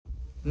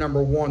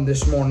number 1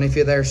 this morning. If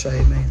you're there, say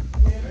amen.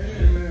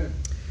 Amen.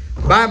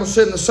 The Bible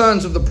said, and the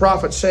sons of the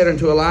prophet said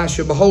unto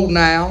Elisha, Behold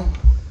now,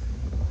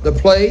 the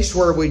place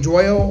where we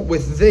dwell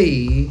with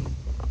thee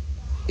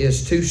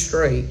is too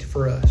strait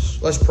for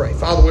us. Let's pray.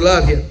 Father, we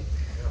love you.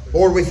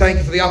 Lord, we thank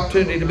you for the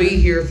opportunity to be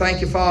here. Thank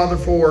you, Father,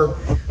 for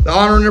the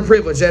honor and the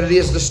privilege that it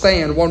is to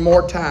stand one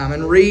more time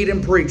and read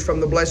and preach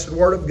from the blessed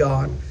Word of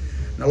God.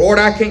 Now, Lord,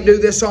 I can't do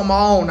this on my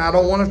own. I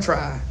don't want to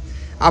try.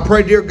 I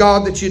pray, dear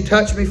God, that you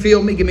touch me,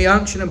 fill me, give me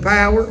unction and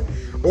power.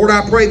 Lord,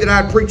 I pray that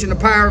I'd preach in the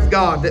power of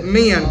God, that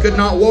men could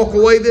not walk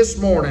away this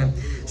morning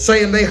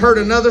saying they heard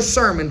another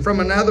sermon from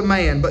another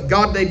man, but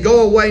God, they'd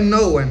go away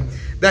knowing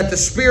that the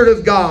Spirit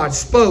of God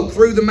spoke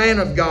through the man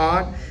of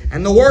God,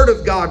 and the Word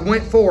of God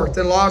went forth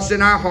and lodged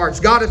in our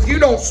hearts. God, if you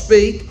don't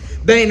speak,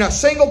 there ain't a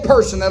single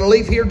person that'll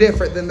leave here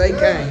different than they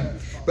came.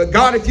 But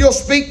God, if you'll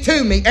speak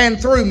to me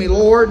and through me,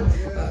 Lord,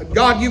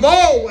 God, you've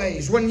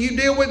always, when you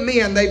deal with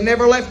men, they've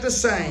never left the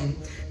same.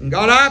 And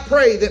God, I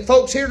pray that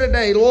folks here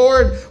today,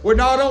 Lord, would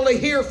not only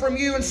hear from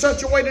you in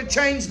such a way to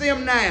change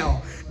them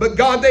now, but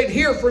God, they'd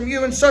hear from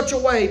you in such a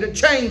way to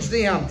change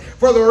them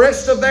for the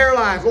rest of their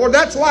life. Lord,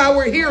 that's why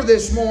we're here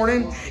this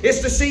morning,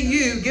 is to see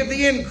you give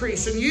the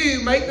increase and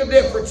you make the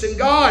difference. And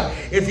God,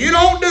 if you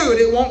don't do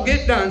it, it won't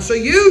get done. So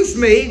use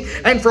me,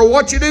 and for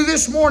what you do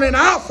this morning,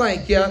 I'll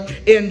thank you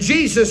in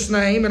Jesus'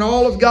 name. And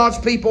all of God's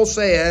people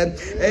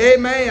said,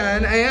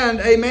 amen and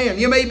amen.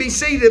 You may be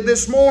seated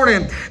this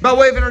morning. By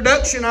way of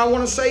introduction, I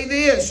want to say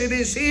this. It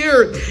is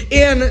here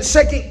in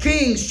 2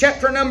 Kings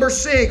chapter number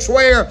 6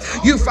 where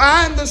you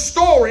find the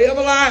story of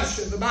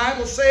Elisha. The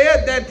Bible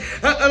said that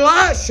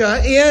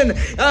Elisha in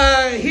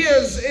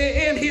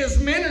his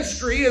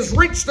ministry has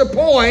reached the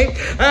point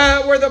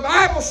where the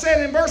Bible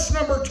said in verse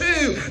number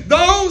 2,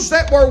 those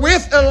that were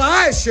with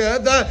Elisha,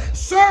 the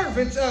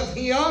servants of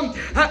him,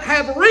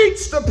 have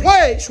reached the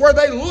place where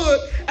they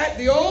look at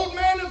the old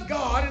man of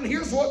God, and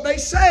here's what they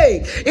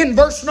say in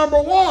verse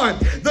number 1.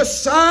 The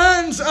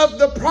sons of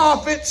the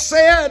prophet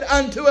said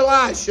unto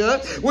Elisha,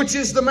 which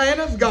is the man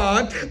of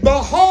God,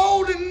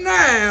 Behold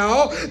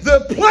now,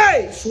 the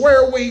place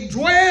where we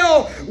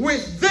dwell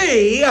with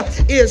thee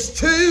is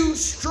too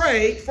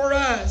strait for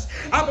us.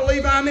 I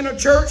believe I'm in a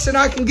church and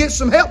I can get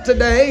some help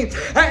today,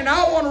 and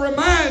I want to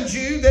remind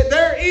you that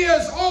there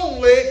is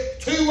only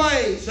two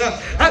ways.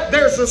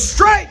 There's a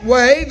straight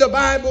way, the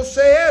Bible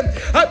said.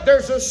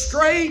 There's a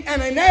straight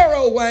and a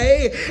narrow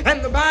way,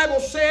 and the Bible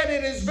said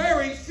it is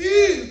very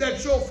few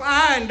that you'll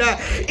find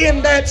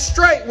in that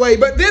straight way.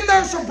 But then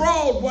there's a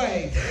broad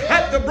way.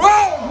 The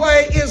broad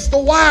way is the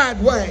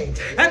wide way,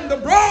 and the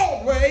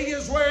broad way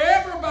is where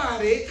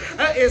everybody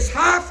is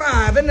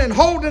high-fiving and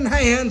holding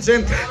hands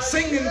and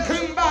singing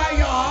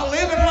Kumbaya,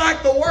 living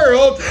like the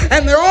world,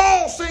 and they're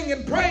all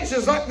singing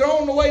praises like they're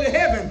on the way to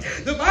heaven.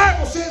 The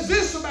Bible says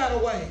this about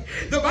a way.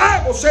 The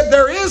Bible said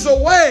there is a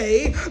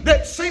way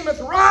that seemeth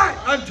right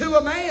unto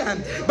a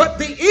man, but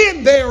the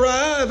end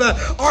thereof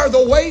are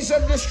the ways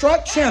of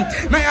destruction.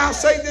 May I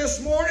say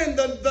this morning,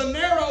 the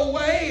narrow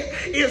way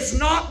is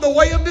not the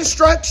way of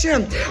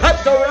destruction.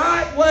 The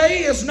right way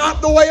is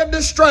not the way of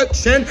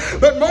destruction,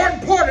 but more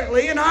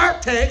importantly in our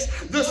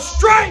text, the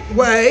straight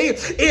way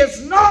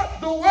is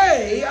not the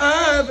way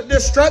of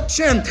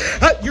destruction.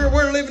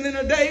 We're living in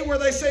a day where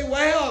they say,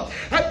 well,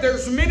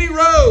 there's many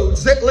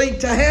roads that lead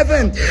to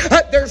heaven.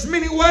 There's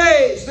many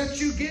ways that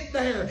you get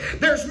there.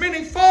 There's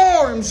many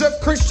forms of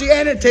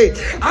Christianity.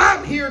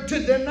 I'm here to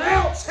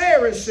denounce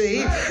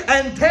heresy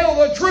and tell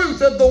the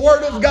truth of the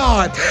Word of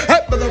God.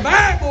 But the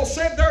Bible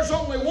said there's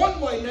only one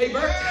way,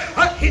 neighbor.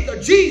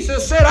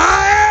 Jesus said,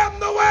 I am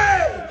the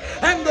way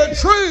and the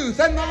truth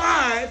and the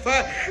life,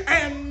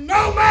 and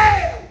no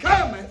man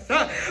cometh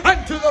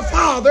unto the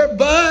Father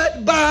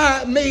but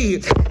by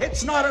me.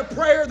 It's not a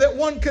prayer that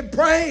one could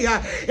pray.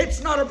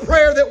 It's not a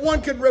prayer that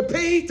one could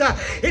repeat.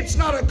 It's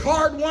not a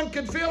card one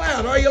could fill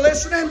out. Are you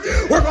listening?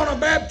 We're going to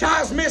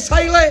baptize Miss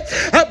Haley,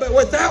 but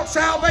without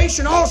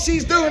salvation, all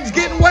she's doing is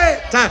getting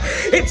wet.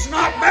 It's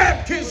not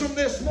baptism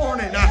this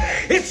morning.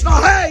 It's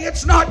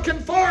not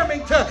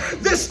conforming to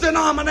this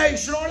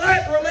denomination or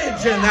that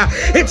religion.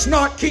 It's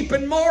not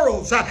keeping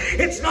morals.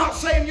 It's not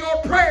saying your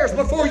prayers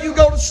before you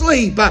go to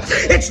sleep.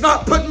 It's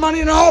not putting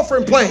money in an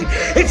offering plate.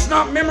 It's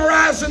not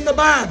memorizing the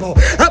Bible.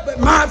 But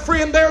my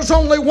friend, there's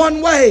only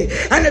one way,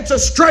 and it's a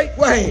straight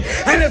way,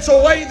 and it's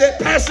a way that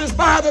passes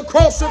by the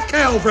cross of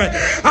Calvary.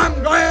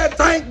 I'm glad,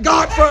 thank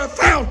God, for a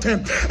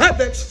fountain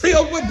that's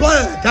filled with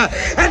blood,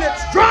 and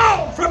it's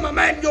drawn from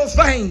Emmanuel's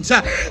veins,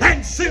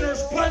 and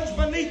sinners plunge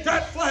beneath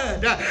that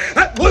flood,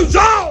 lose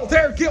all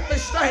their guilty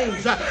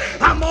stains.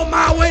 I'm on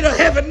my way to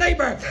heaven,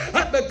 neighbor,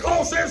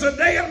 because there's a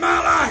day in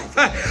my life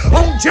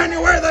on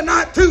January the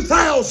 9th,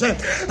 2000,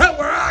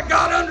 where I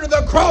got under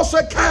the cross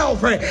of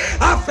Calvary.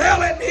 I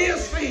fell at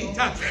His feet.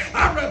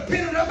 I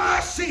repented of my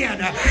sin.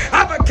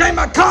 I became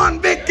a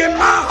convict in my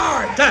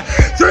heart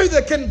through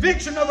the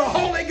conviction of the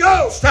Holy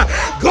Ghost.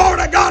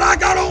 Glory to God, I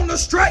got on the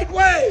straight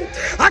way.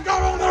 I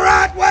got on the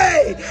right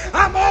way.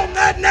 I'm on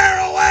that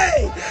narrow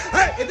way.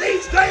 In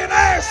these day and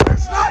age,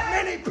 there's not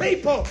many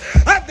people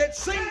that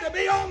seem to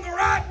be on the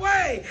right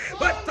way.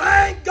 But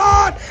thank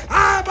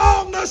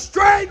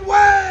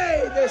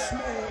this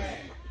morning.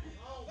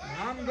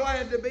 I'm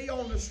glad to be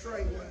on the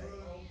straight way.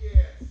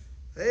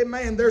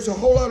 Amen. There's a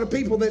whole lot of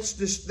people that's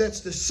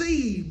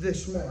deceived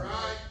this morning.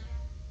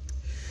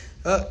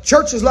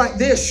 Churches like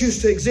this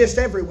used to exist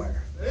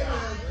everywhere.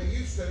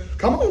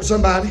 Come on,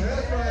 somebody.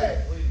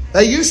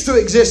 They used to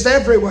exist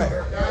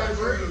everywhere.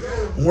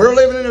 We're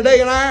living in a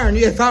day and iron.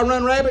 If I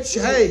run rabbits,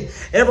 hey,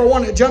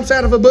 everyone that jumps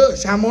out of a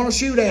bush, I'm going to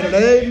shoot at it.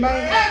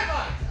 Amen.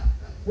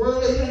 We're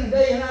living in a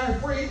day and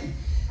iron freedom.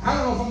 I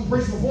don't know if I'm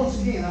preaching, but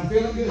once again, I'm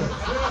feeling good.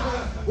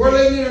 We're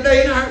living in a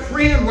day and iron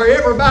freedom where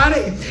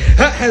everybody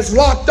has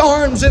locked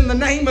arms in the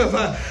name of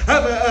a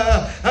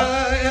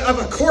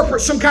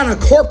corporate, some kind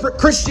of corporate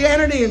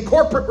Christianity and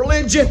corporate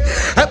religion.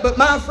 But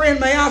my friend,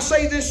 may I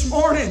say this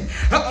morning,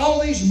 all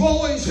these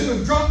boys who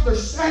have dropped their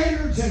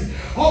standards, and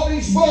all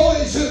these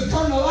boys who have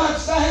turned the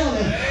lights down,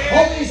 and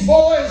all these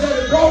boys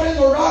that have brought in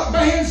the rock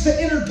bands to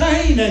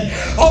entertain, and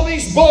all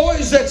these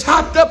boys that's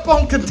hopped up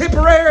on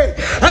contemporary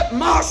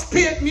mosh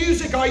pit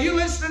music. Are you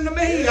listening to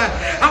me?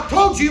 I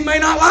told you may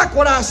not like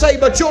what I say,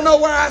 but you'll know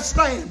where I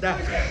stand. May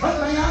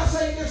I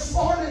say this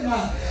morning,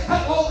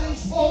 all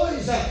these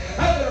boys that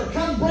are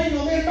come bring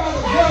them in by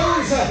the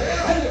droves,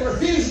 and they're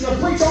refusing to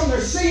preach on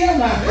their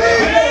sin,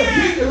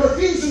 and they're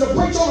refusing to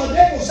preach on the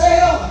devil's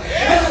hell,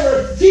 and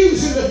they're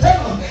refusing to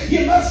tell them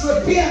you must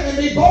repent and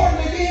be born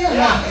again,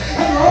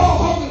 and they're all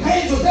holding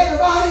hands with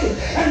everybody,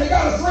 and they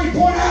got a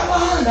 3-point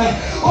outline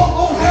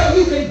on how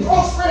you can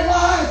prosper in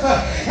life,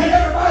 and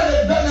everybody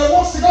that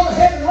wants to go to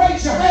heaven,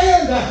 raise your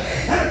hand,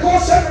 and of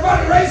course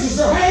everybody raises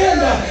their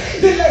hand.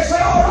 Then they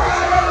say, all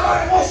right,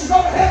 everybody wants to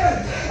go to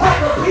heaven.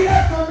 Repeat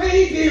after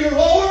me, dear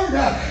Lord,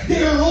 I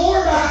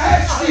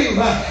ask you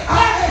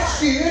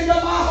into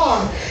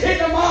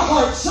my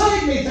heart,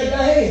 save me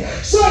today,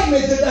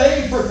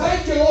 for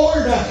thank you,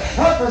 Lord,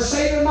 for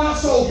saving my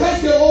soul.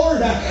 Thank you,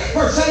 Lord,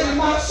 for saving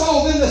my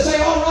soul. Then they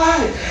say, all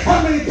right,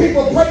 how many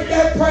people prayed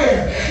that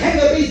prayer? And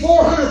there'll be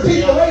 400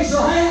 people raise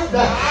their hand,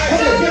 and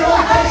they get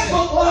on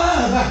Facebook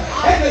Live,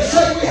 and they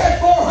say, we had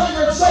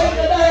 400 saved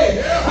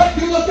today.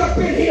 You look up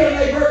in here,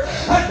 neighbor,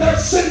 they're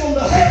sending them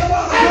to hell.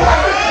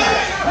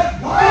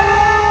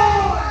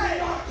 God did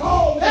not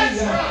call me to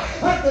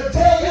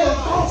tell you a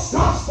false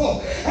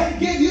gospel and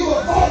give you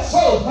a false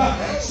hope.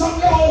 Some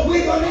of y'all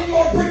wiggling in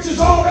your britches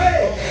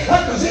already,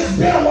 because it's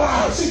been a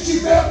while since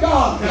you felt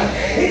God.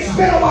 It's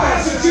been a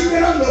while since you've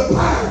been under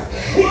fire.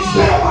 It's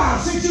been a while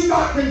since you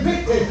got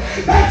convicted.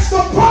 That's the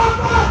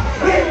problem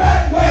in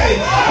that way.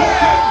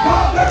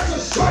 God, there's a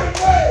straight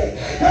way.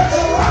 There's a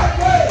right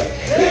way.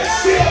 It's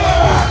still the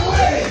right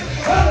way.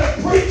 To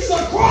preach the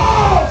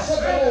cross of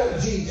the Lord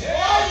Jesus.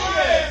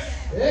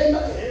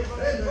 Amen.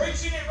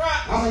 Preaching it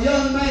right. I'm a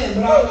young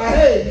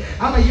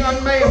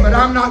man, but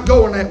I'm not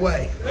going that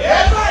way.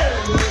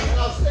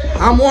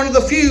 I'm one of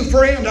the few,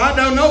 friend. I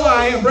don't know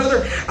I am,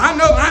 brother. I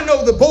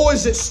know the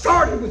boys that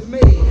started with me.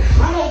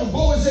 I know the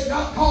boys that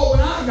got called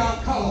when I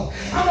got called.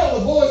 I know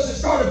the boys that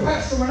started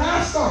pastor when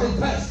I started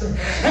pastor.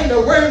 And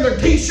they're wearing their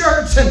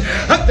t-shirts and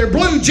their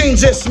blue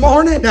jeans this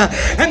morning,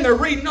 and they're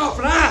reading off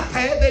an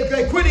iPad.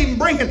 They quit even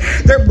bringing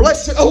their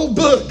blessed old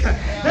book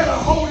that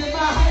I hold in my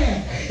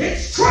hand.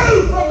 It's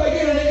true from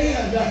beginning to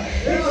end.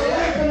 It's a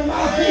lamp unto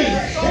my feet.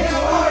 It's a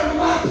light unto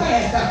my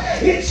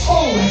path. It's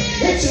holy.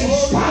 It's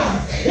inspired.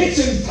 It's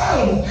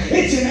infallible.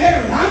 It's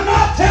inerrant. I'm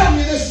not telling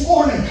you this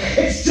morning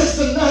it's just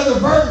another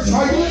version.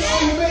 Are you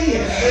listening to me?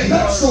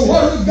 That's the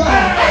Word of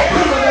God.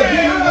 In the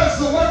beginning was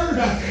the Word,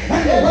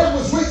 and the Word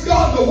was with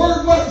God. The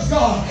Word was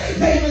God.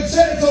 David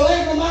said it's a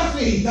lamp on my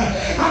feet.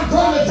 I'm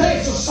trying to take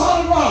a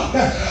solid rock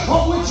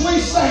on which we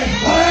stand.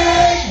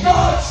 Thank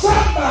God,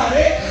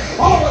 somebody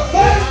ought to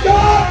thank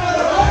God for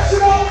the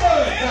blessing on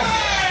earth.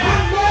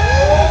 I'm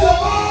glad as a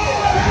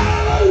boy,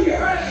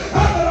 hallelujah,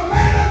 that a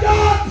man of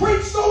God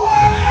preached the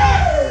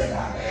Word,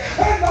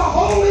 and the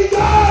Holy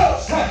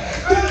Ghost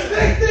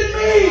convicted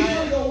me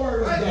through the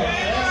Word of God.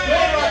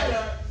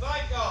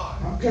 Thank God.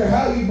 I don't care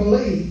how you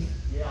believe,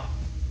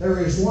 there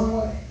is one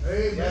way.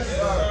 Yes,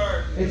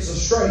 sir. It's a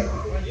straight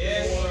way.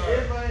 Yes, sir.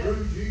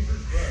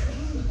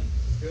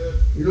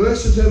 You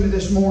listen to me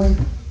this morning.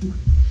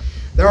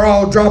 They're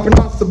all dropping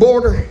off the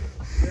border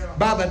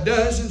by the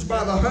dozens,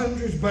 by the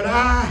hundreds, but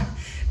I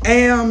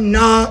am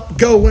not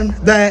going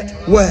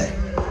that way.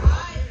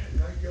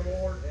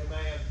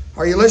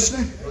 Are you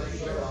listening?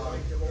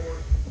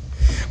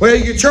 Well,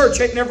 your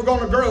church ain't never going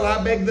to grow.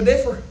 I beg to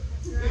differ.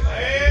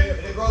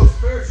 It grows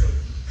spiritually.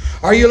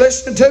 Are you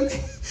listening to me?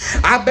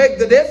 I beg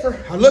to differ.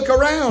 Look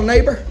around,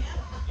 neighbor.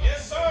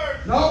 Yes, sir.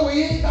 No,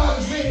 we ain't got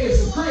as many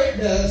as the crick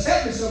does.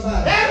 Help me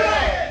somebody.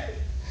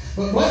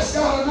 But bless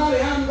God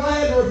Almighty, I'm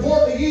glad to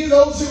report to you,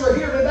 those who are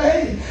here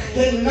today,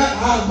 that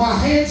my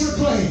hands are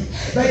clean.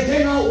 They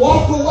cannot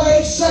walk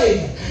away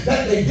saying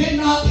that they did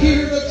not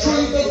hear the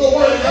truth of the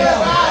Word of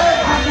God.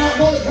 I'm not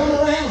going to come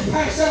around and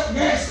pass out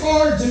gas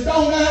cards and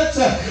donuts.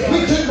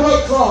 We too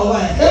broke for all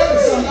that. Help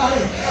me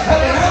somebody.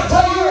 And I'll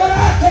tell you what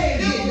I can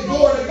give you,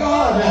 glory to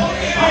God.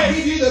 I'll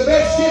give you the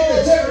best gift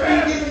that's ever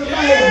been given to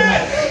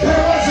man.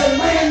 There was a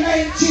man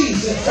named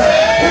Jesus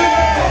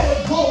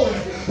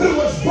who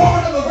was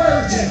born of a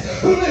virgin,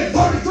 who lived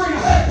 33 and a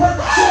half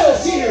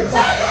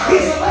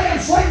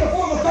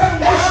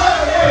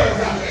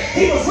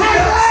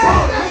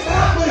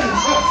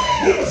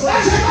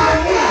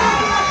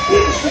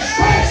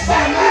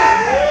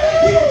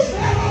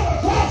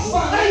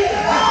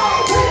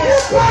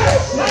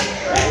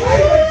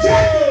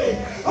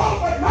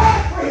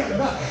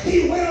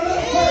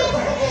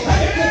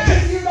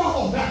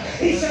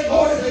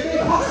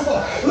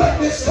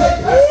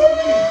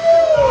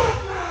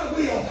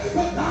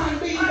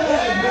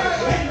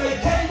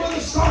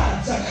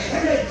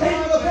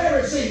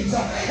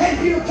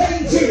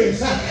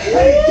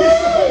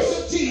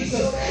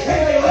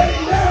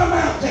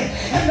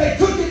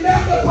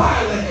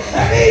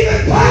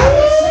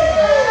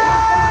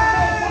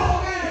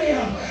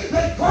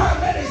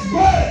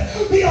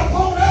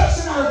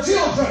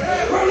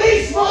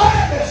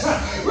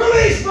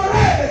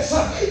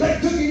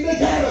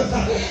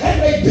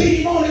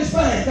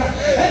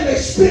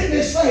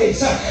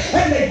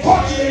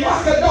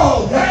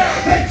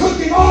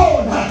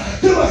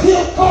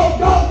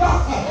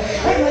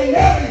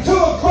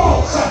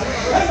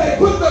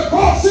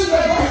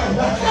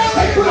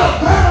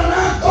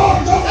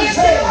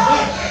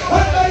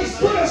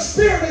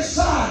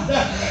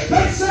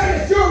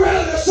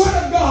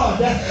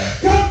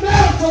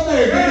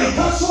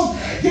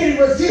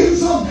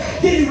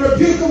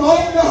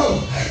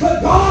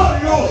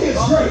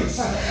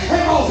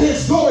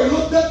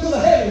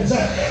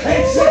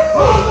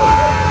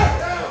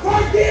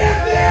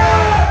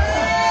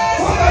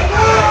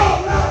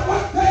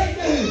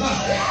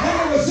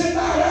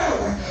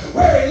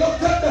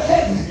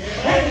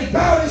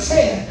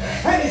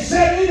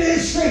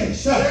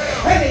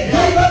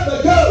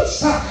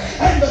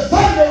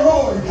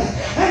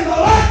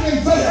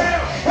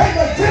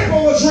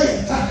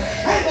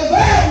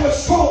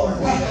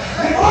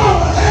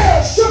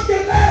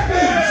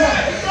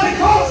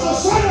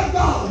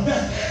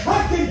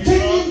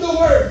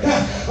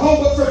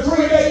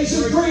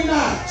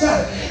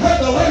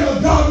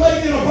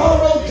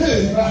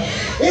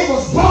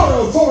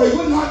for he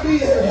would not be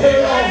there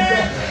very long.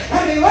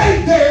 And he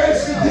laid there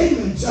as the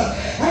demons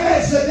and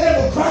as the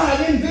devil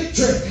cried in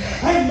victory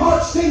and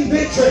marched in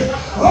victory.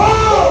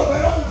 Oh,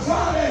 but on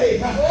Friday,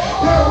 their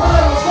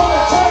world was going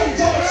to change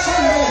on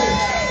Sunday.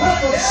 But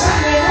on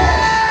Sunday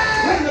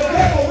morning, when the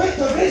devil went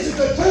to visit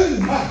the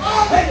tomb,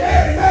 and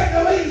Mary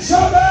Magdalene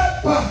showed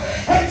up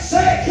and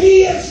said,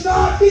 he is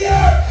not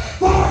here,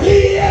 for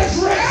he is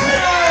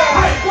risen.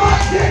 I've got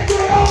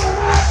victory over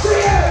my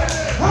sin.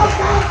 I've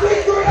got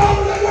victory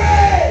over the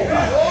grave.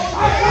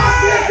 I've got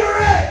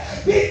victory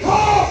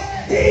because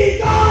he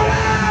got up.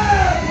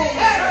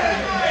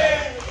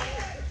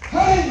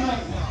 Amen.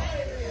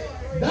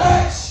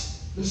 That's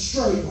the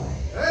straight way.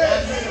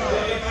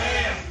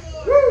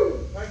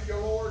 Woo. Thank you,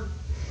 Lord.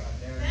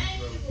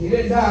 He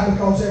didn't die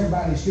because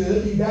everybody's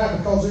good. He died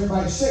because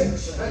everybody's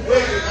sinners.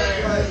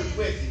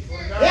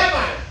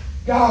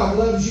 God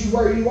loves you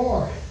where you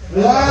are.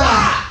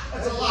 Lie.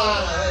 That's a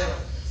lie.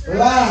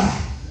 Lie.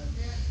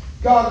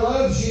 God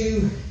loves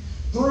you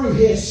through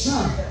His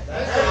Son.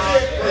 That's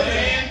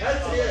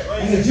it.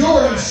 And if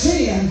you're in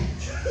sin,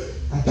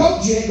 I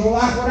told you you ain't going to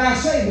like what I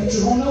say, but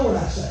you're going to know what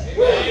I say.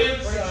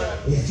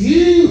 If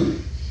you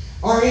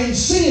are in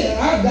sin,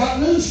 I've got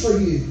news for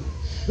you.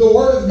 The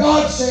Word of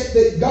God said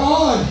that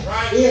God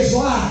is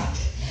light,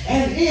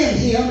 and in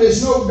Him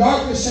is no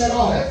darkness at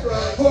all.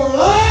 For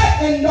light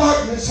and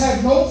darkness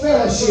have no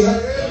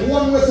fellowship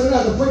one with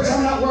another. Preacher,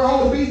 I'm not where I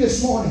ought to be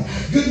this morning.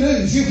 Good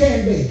news, you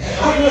can be.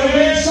 I've never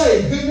been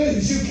saved. Good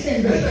news, you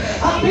can be.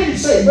 I've been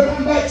saved, but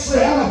I'm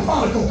backslid. I'm a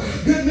prodigal.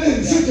 Good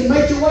news, you can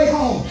make your way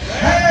home.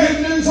 Good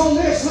news on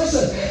this.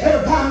 Listen,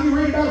 every time you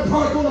read about a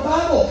prodigal in the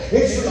Bible,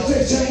 it's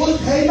in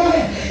Luke.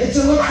 Amen. It's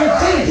in Luke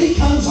 15. He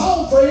comes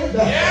home, friend.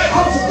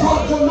 I was a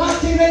prodigal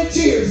 19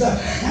 years,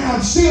 and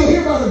I'm still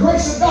here by the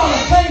grace of God.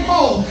 I came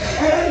home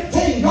at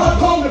 18. God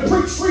called me to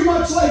preach 3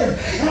 months later,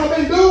 and I've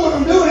been doing what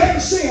I'm doing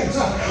ever since.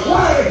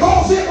 Why?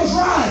 Because it was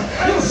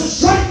right. It was the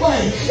straight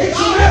way. It's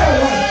the narrow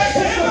way.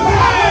 It's the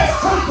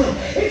path less taken.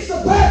 It's the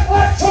path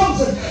less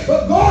chosen.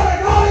 But God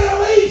and God, it'll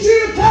lead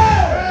you to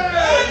Calvary.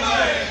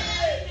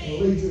 It'll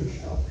lead you to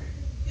Calvary.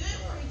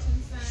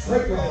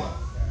 Straight way.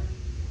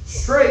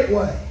 Straight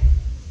way.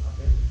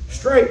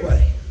 Straight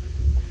way.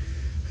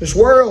 This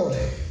world,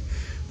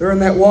 they're in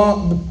that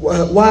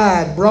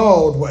wide,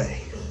 broad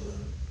way.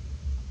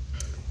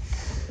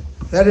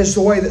 That is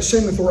the way that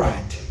seemeth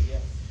right,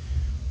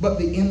 but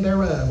the end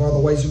thereof are the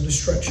ways of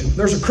destruction.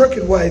 There's a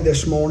crooked way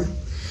this morning.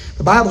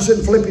 The Bible said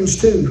in Philippians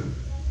 2,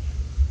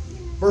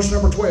 verse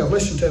number 12,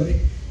 listen to me.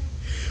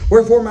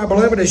 Wherefore, my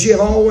beloved, as ye have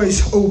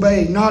always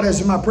obeyed, not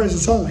as in my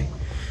presence only,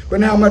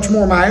 but now much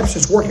more in my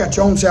absence, work out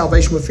your own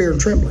salvation with fear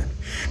and trembling.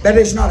 That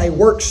is not a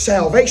works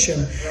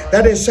salvation.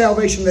 That is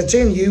salvation that's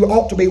in you,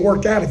 ought to be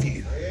worked out of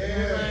you.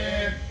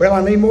 Amen. Well,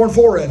 I need more than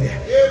 4 of you.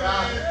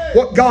 Amen.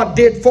 What God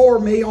did for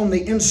me on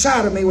the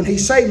inside of me when He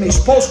saved me is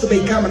supposed to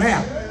be coming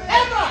out.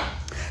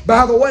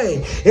 By the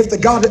way, if the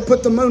God that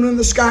put the moon in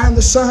the sky and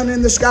the sun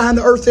in the sky and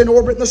the earth in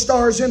orbit and the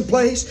stars in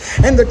place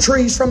and the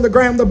trees from the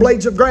ground, the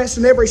blades of grass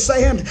and every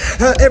sand,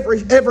 every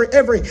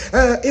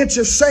inch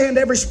of sand,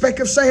 every speck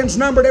of sand's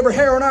numbered, every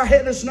hair on our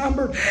head is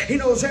numbered. He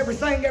knows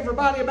everything,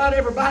 everybody about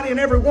everybody and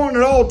everyone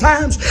at all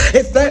times.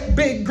 If that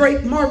big,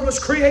 great, marvelous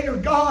Creator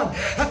God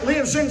that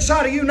lives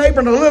inside of you, neighbor,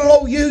 and a little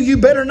old you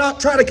better not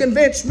try to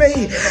convince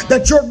me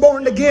that you're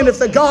born again. If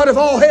the God of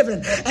all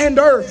heaven and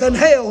earth and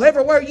hell,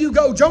 everywhere you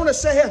go, Jonah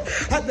said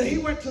that he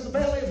went to the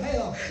belly of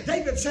hell.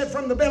 David said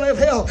from the belly of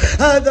hell.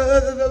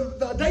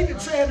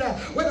 David said,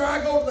 whether I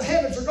go to the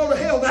heavens or go to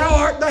hell, thou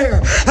art there.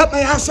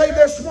 May I say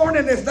this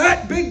morning, if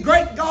that big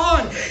great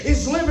God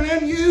is living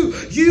in you,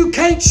 you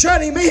can't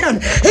shut Him in.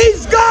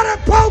 He's got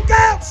to poke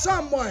out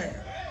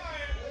somewhere.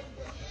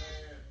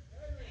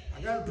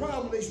 I got a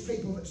problem with these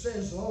people that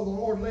says, oh, the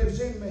Lord lives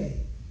in me.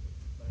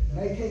 And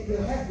they can't be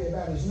happy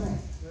about His name.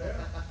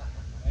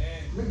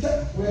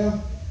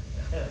 Well,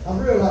 I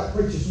really like to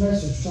preach this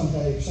message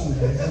someday.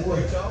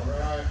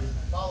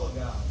 Follow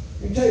God.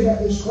 Let me tell you about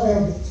this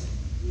crowd.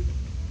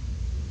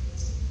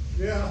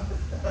 Yeah.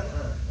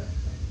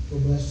 Well,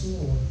 bless the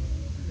Lord.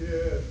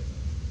 Yeah.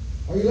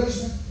 Are you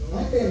listening?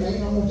 I ain't being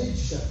mean. I'm going to teach you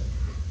something.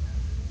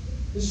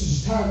 This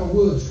is a Tiger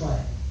Woods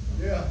crowd.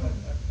 Yeah.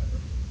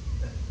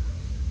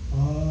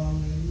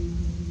 Hallelujah.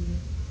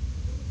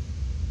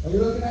 Are you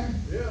looking at me?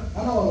 Yeah.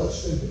 I know I look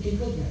stupid. Keep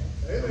looking at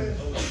me. Amen.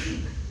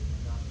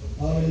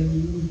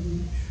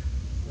 Hallelujah.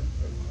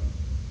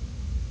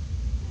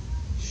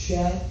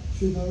 Shout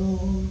to the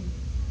Lord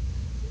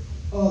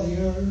of the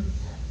earth.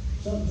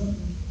 Something.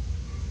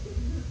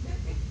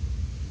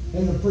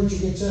 Then the preacher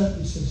gets up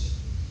and says,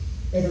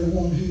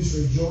 everyone who's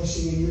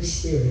rejoicing in your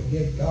spirit,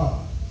 give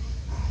God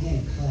a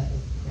hand clap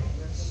of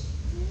praise.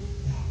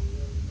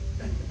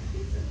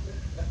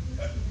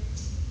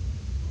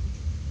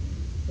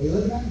 Are you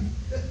looking at me?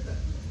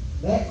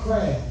 That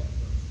crowd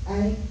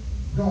ain't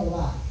gonna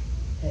like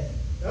heaven.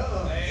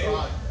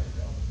 Right.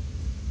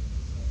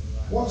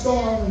 What's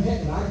going on in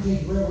heaven? I can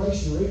take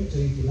Revelation and read it to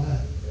you if you like.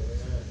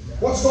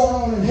 What's going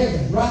on in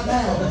heaven right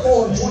now? The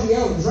 4 and 20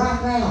 elders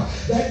right now,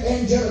 that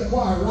angelic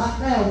choir right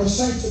now, the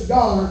saints of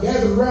God are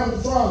gathered around the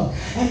throne.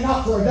 And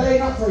not for a day,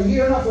 not for a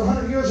year, not for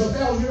 100 years, or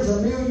 1,000 years, or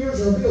a million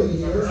years, or a billion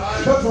years,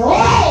 but for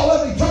all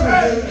of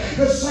eternity,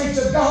 the saints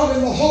of God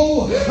and the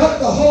whole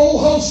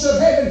host of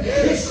heaven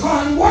is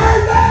crying,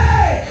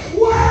 worthy,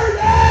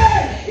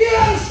 worthy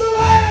is the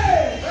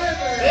Lamb.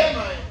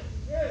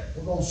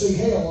 We're going to see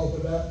hell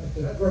open up at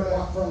the great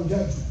white throne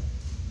judgment.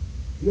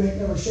 You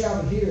ain't never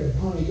shouted here,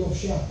 honey, you'll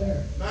shout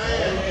there.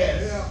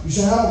 You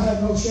say, I don't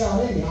have no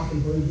shout in me. I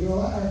can prove you're a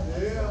liar.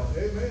 Yeah,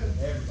 amen.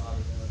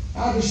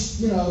 I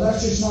just,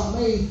 that's just not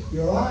me.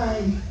 You're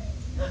lying.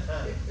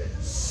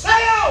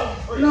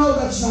 No,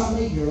 that's not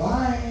me. You're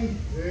lying.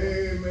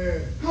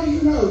 Amen. How do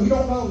you know? You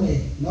don't know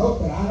me. Nope,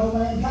 but I know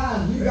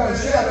mankind. You got to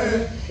shout at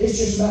it. It's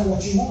just about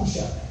what you want to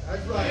shout at.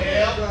 That's right.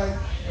 That's right.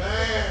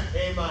 Man.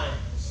 Amen.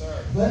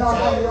 Sir. If they knock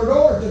on your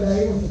door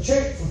today with a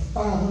check for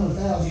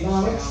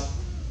 $500,000,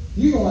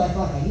 you're going to act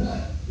like a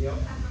nut. Yep.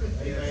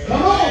 Amen.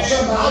 Come on,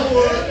 somebody. I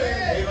would.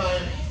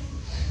 Amen.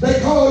 They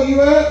call you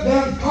up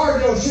down at the car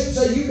dealership and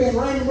say you've been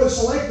randomly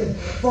selected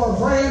for a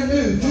brand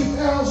new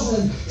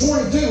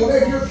 2022,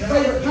 whatever your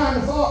favorite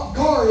kind of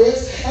car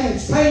is, and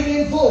it's paid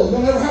in full.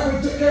 You'll never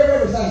have to take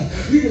care of everything.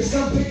 You just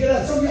come pick it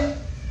up. Some of you,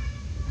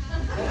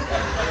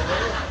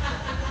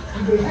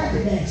 you'd be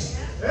happy dancing.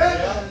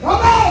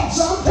 Come on,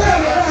 son, tell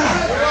me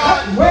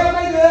that. Well,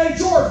 maybe they ain't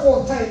your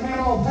forte, man,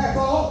 old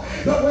Papa.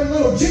 But when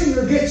little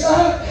Junior gets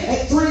up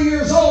at 3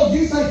 years old,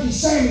 you think he's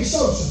Sammy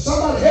Sosa.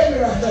 Somebody help me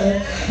right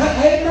there.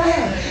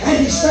 Amen. And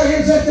he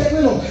stands at that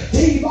little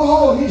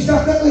T-ball, and he's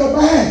got that little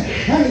bat,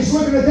 and he's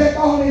looking at that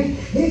ball, and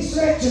he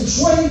sets and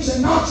swings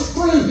and knocks it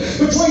through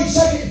between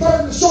second and third,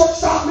 and the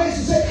shortstop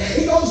misses it.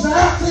 He goes to the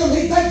outfield, and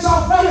he takes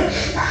off running.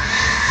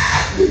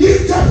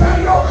 You jump out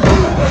of your car,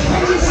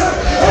 and you say,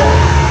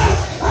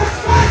 that's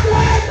my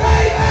dad,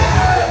 baby!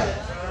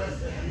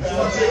 That's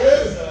what they do.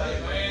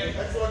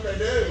 That's what they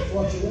do.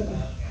 What you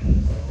doing?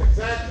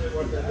 Exactly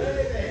what they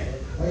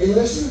do. Are you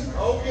listening?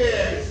 Oh,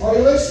 yes. Are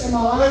you listening? Am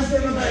I lying?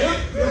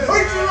 You're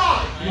preaching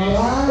right. Am I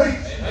lying? I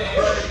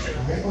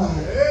ain't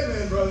lying.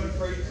 Amen, brother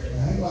preacher. I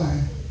ain't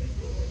lying.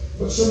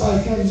 But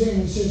somebody comes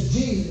in and says,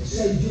 Jesus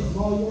saved you from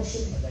all your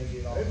sins.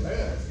 Amen.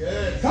 That's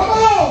good. Come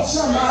on,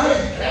 somebody.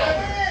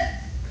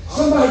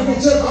 Somebody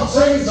gets up and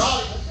says,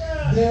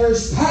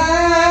 there's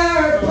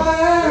power,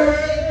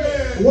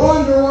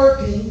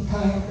 wonder-working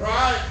power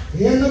Right.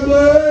 in the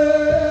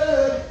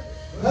blood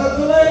of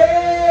the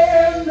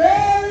Lamb.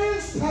 There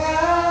is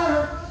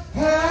power,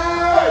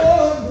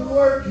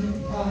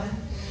 wonder-working power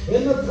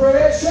in the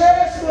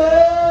precious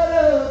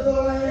blood of the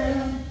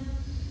Lamb.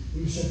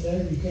 You sit there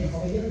and you can't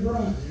hardly get a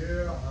grunt.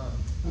 Yeah.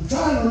 I'm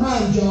trying to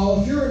remind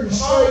y'all, if you're in the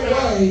straight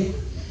way,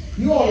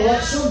 you ought to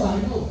let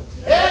somebody know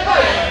it.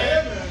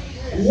 Amen.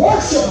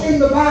 Worship in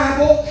the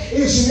Bible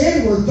is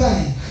an inward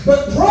thing,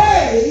 but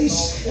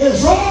praise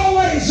is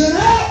always an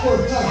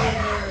outward thing.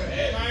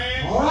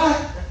 All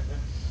right?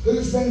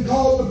 Who's been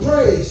called to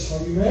praise?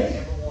 Are you ready?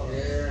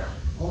 Yeah.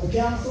 On the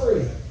count of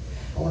 3.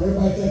 I want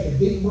everybody to take a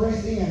deep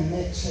breath in and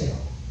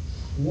exhale.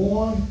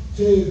 1,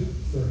 2,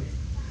 3.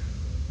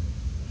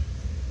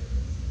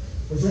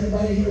 Was there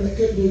anybody here that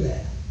couldn't do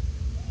that?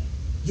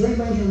 Is there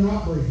anybody here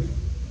not breathing?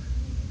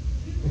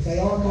 If they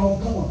are, call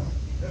the corner.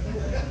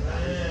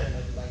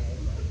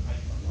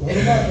 What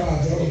about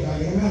Roger? We got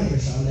to get them out of here,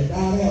 son. They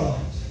died out.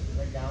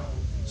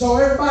 So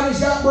everybody's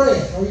got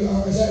breath.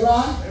 Is that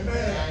right?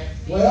 Amen.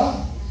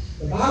 Well,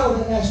 the Bible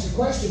didn't ask the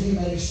question. He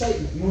made a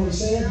statement. You know what he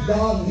said?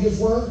 God in His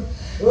Word.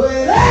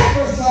 Let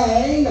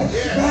everything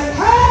that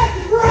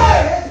hath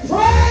breath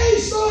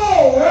praise the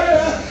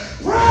Lord.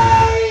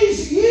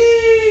 Praise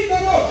ye the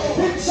Lord.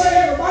 Didn't say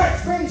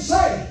everybody's been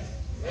saved.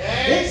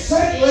 It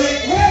said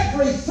let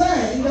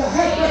everything that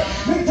hath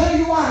breath. Let me tell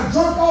you why a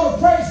drunk ought to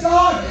praise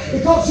God,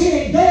 because he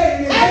ain't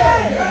dead and in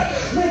hell yet.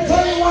 Let me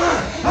tell you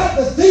why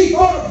the thief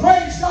ought to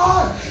praise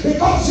God,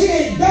 because he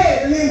ain't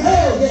dead and in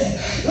hell yet.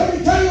 Let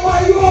me tell you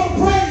why you ought to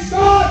praise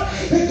God,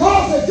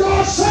 because if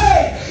you're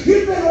saved,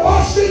 you've been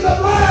washed in the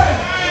blood.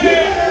 You've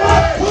been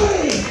wiped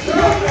clean.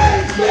 Your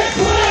name's been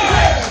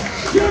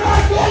cleansed. You're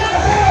not going to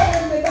hell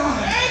when you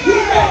die. You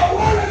know the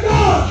Word of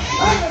God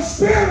and the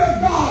Spirit of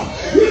God.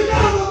 You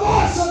know the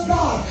voice of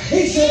God.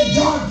 He said,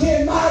 John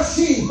 10, my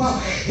sheep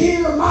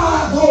hear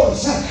my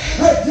voice.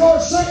 If you're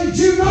saved,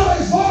 you know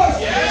His voice.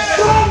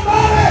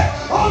 Somebody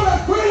ought to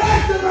quit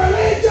acting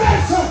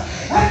religious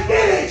and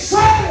get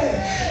excited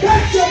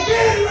that you've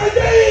been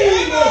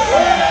redeemed.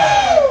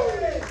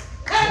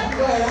 I'm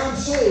glad I'm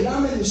saved.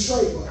 I'm in the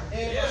straight way.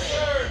 Yes,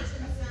 sir.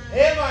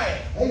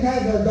 Amen. They've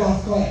had their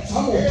golf claps.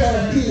 I'm going to tell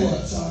them you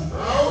what, son.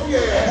 Oh,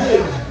 yeah.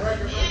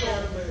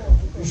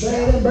 You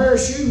say it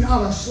embarrass you,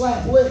 not a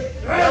slap with it.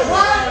 That's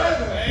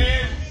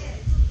right.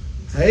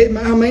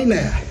 Amen. I mean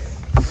that.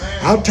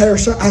 I'll tear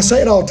something. I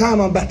say it all the time.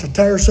 I'm about to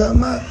tear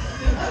something up.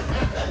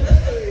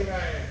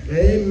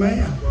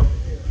 Amen.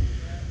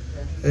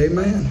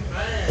 Amen.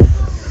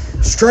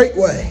 Straight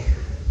way.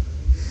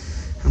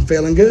 I'm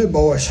feeling good,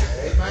 boys.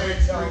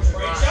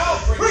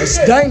 It's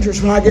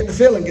dangerous when I get to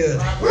feeling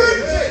good.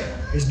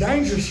 It's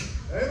dangerous.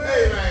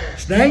 Amen.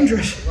 It's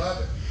dangerous.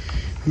 Love it.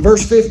 In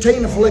verse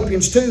 15 of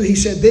Philippians 2, he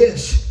said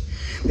this,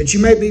 that you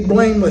may be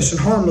blameless and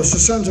harmless, the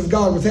sons of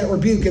God, without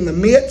rebuke, in the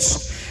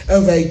midst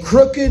of a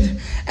crooked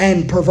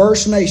and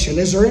perverse nation.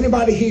 Is there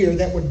anybody here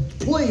that would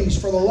please,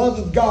 for the love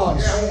of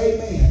God, say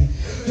amen,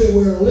 that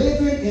we're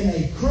living in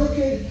a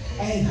crooked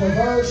and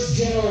perverse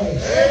generation?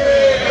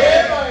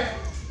 Amen.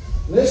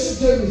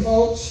 Listen to me,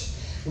 folks.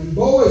 When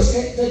boys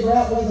can't figure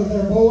out whether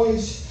they're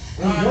boys,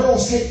 and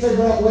girls can't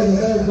figure out whether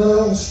they're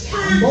girls,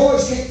 and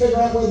boys can't figure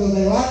out whether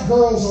they like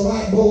girls or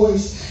like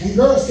boys, and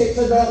girls can't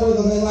figure out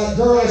whether they like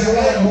girls or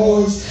like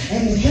boys,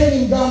 and they can't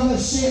even got enough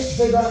sense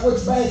to figure out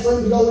which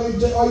bathroom to go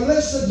into. Are you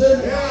listening to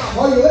me?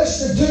 Are you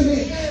listening to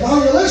me?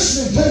 Are you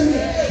listening to me?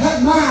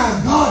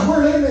 My God,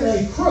 we're living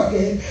in a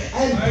crooked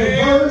and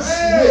perverse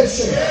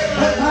nation.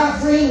 My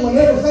friend, when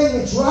everything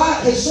that's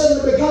right has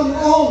suddenly become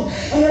wrong,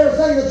 and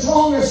everything that's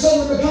wrong has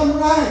suddenly become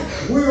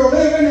right, we are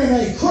living in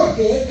a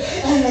crooked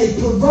and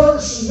a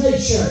perverse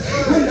nation.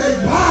 When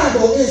the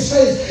Bible is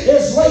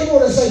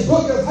labeled as a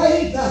book of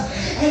hate,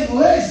 and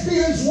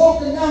lesbians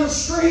walking down the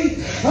street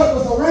with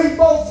a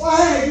rainbow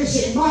flag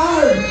is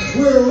admired,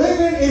 we're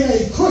living in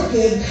a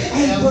crooked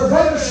and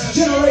perverse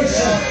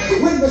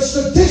generation. When the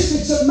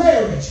statistics of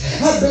marriage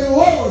have been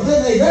lower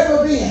than they've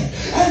ever been,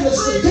 and the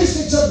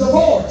statistics of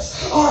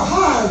divorce are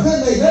higher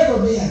than they've ever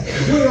been,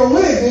 we are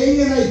living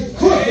in a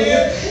crooked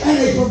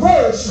and a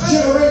perverse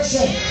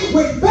generation.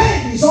 When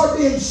babies are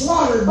being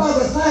slaughtered by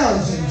the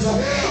thousands,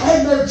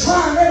 and they're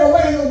trying every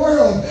way in the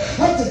world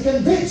to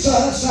convince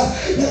us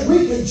that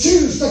we can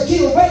choose to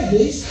kill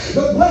babies,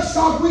 but bless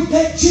God, we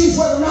can't choose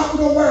whether or not we're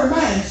going to wear a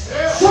mask.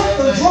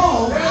 Something's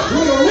wrong.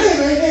 We are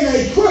living in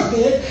a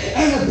crooked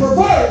and a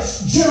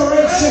perverse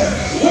generation.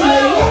 When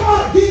they will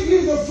not give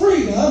you the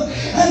freedom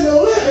and the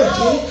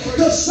liberty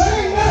to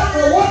stand up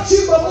for what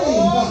you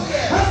believe,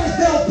 and if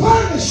they'll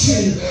punish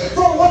you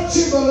for what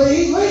you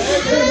believe,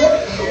 listen to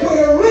me, we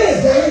are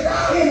living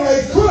in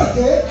a crooked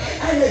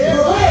and a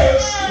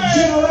perverse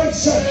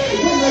generation.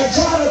 When they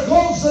try to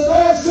close the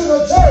doors to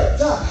the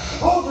church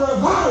over a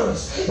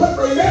virus, but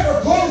they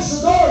never close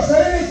the doors to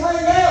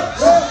anything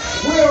else,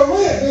 we are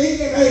living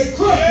in a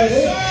crooked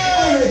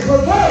and a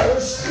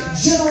perverse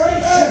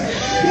generation.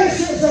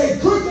 This is a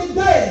crooked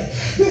day.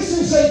 This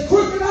is a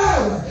crooked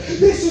hour.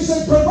 This is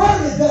a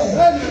perverted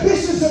day.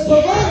 This is a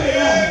perverted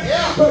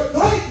hour. But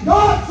thank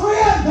God,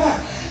 friend,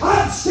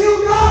 I've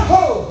still got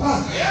hope.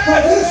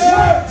 For this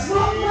world's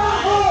not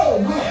my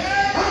home.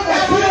 I'm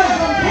a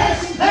pilgrim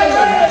passing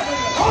through.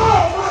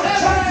 All my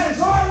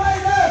chances are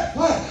laid up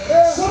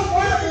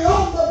somewhere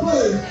beyond the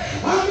blue.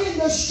 I'm in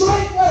the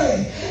straight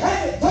way,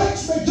 and it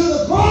takes me to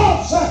the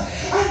cross.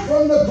 And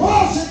from the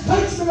cross, it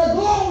takes me to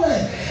glory.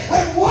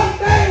 And one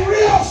day,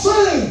 real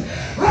soon,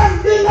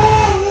 I'm getting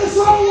out of this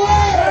old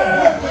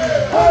land.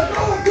 I'm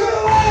going to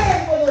a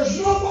land where there's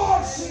no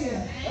more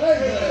sin.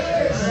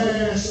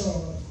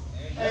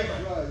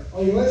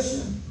 Are you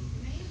listening?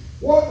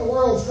 What in the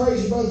world's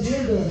crazy Brother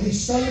Jim doing?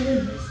 He's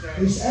standing.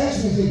 He's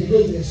asked me if he could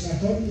do this, and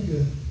I told him he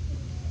could.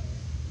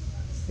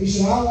 He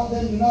said, I want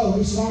them to know.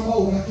 He said, I'm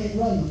old. I can't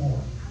run no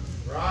more.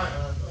 Right.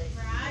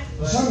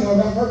 Well, some of y'all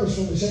got nervous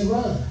when we said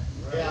run.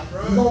 Yeah.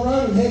 You're going to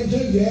run in heaven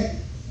too, Jack.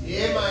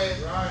 Yeah,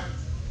 man. Right.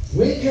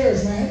 We ain't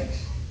charismatics.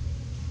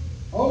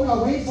 Oh,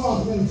 no, we ain't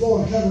falling in the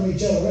floor and covering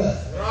each other up.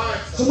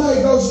 Right.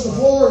 Somebody goes to the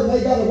floor and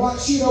they got a white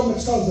sheet on,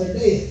 it's because they're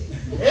dead.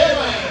 Yeah,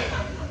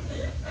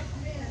 man.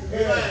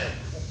 Amen.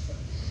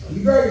 You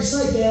grab your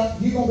snake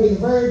out, you're going to be the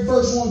very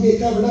first one to get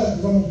covered up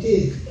because I'm going to kill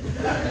you.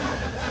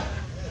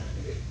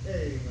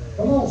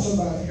 Come on,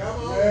 somebody. Come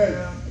on.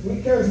 Yeah.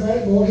 We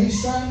charismatic, boy,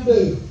 he's trying to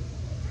do.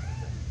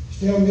 He's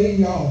telling me and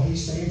y'all, he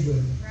stands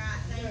with me.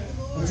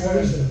 That's what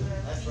he's doing.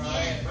 That's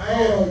right.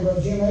 How old are you,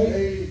 Brother Jim?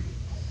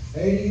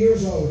 80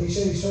 years old. He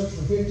said he searched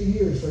for 50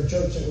 years for a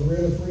church that would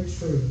really preach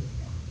truth.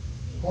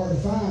 Hard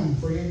to find,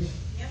 friends.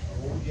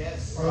 Oh,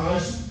 yes. Are you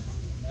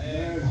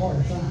listening? Hard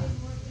to find.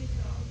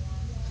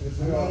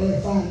 I'm not there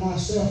to find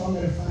myself. I'm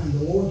there to find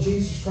the Lord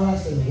Jesus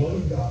Christ and the Word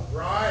of God.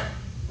 Right.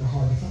 They're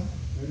hard to find.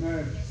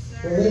 Amen.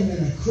 We're living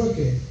in a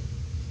crooked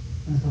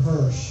and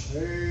perverse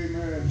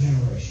Amen.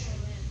 generation.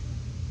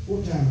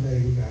 What time of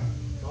day we got?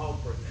 All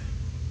for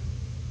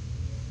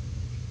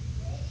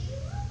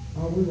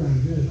Oh, we're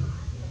running good.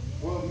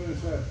 12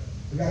 minutes left.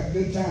 We got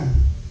good time.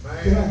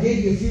 Man. Can I give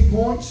you a few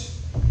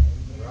points?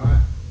 Right.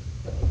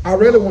 I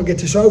really want to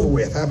get this over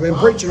with. I've been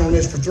preaching on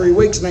this for 3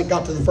 weeks and ain't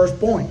got to the first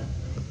point.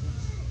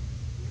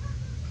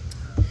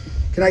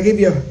 Can I give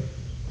you a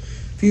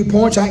few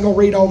points? I ain't going to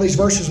read all these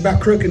verses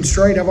about crooked and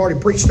straight. I've already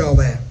preached all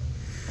that.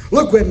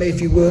 Look with me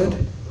if you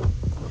would.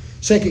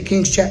 2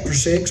 Kings chapter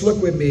 6.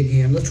 Look with me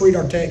again. Let's read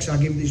our text. I'll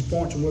give you these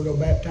points and we'll go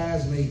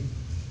baptize and eat.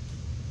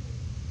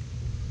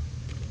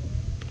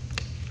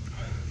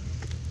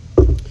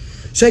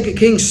 2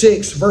 Kings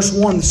 6, verse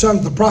 1, the son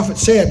of the prophet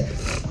said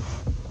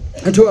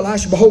unto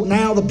Elisha, Behold,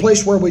 now the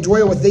place where we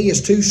dwell with thee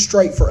is too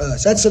straight for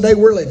us. That's the day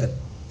we're living.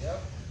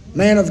 Yep.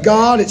 Man of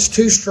God, it's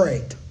too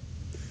straight.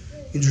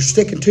 You're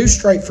sticking too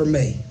straight for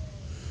me.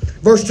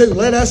 Verse 2,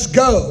 let us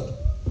go.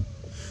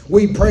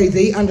 we pray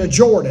thee, unto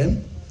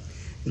Jordan,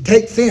 and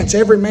take thence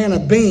every man a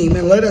beam,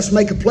 and let us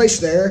make a place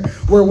there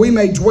where we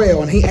may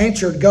dwell. And he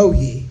answered, Go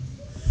ye.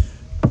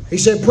 He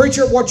said,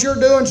 Preacher, what you're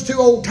doing is too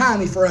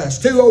old-timey for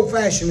us, too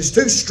old-fashioned, it's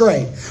too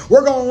straight.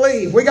 We're going to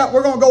leave. We're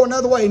going to go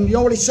another way. And you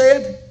know what he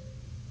said?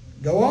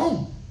 Go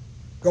on.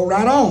 Go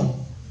right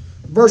on.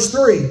 Verse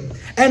 3.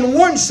 And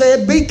one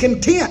said, Be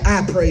content,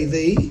 I pray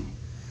thee,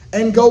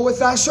 and go with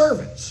thy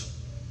servants.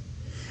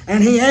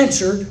 And he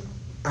answered,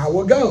 I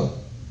will go.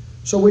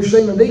 So we've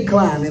seen a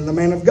decline in the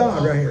man of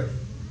God right here.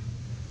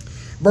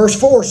 Verse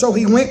 4, So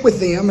he went with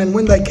them, and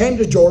when they came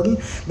to Jordan,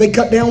 they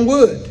cut down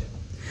wood.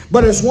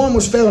 But as one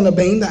was felling a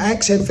beam, the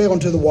axe head fell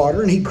into the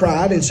water, and he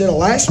cried and said,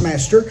 Alas,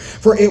 master,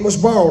 for it was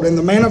borrowed. And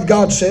the man of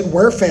God said,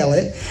 Where fell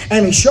it?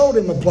 And he showed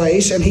him a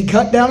place, and he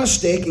cut down a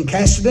stick and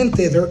cast it in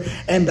thither,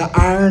 and the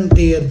iron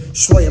did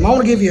swim. I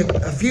want to give you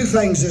a few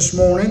things this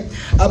morning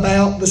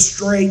about the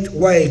straight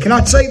way. Can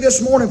I say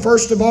this morning,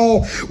 first of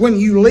all, when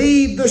you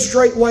leave the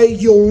straight way,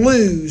 you'll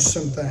lose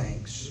some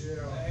things.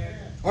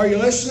 Are you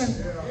listening?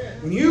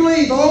 When you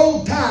leave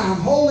old time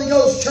Holy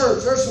Ghost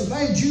church, there's some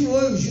things you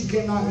lose you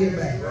cannot get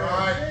back.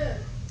 Right.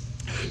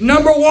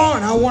 Number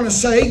one, I want to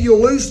say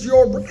you'll lose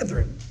your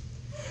brethren.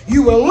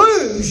 You will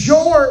lose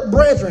your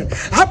brethren.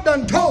 I've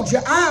done told you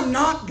I'm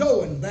not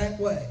going that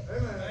way.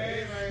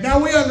 Amen.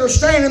 Now we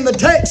understand in the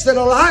text that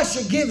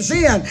Elisha gives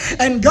in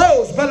and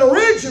goes. But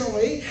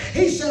originally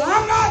he said,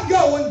 I'm not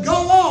going, go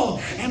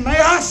on. And may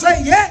I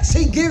say, yes,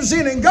 he gives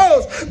in and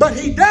goes. But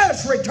he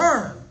does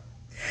return.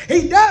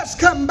 He does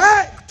come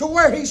back to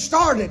where he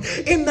started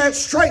in that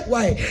straight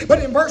way.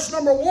 But in verse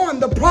number 1,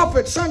 the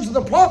prophets, sons of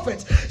the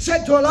prophets,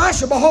 said to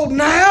Elisha, Behold,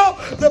 now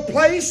the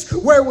place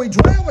where we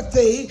dwell with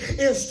thee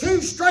is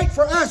too straight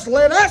for us.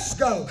 Let us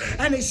go.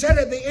 And he said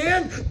at the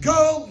end,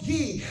 Go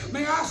ye.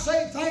 May I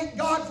say, thank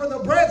God for the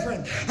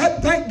brethren.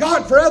 And thank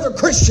God for other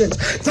Christians.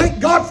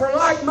 Thank God for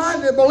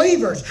like-minded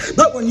believers.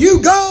 But when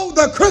you go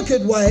the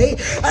crooked way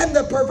and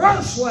the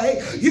perverse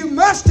way, you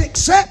must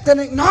accept and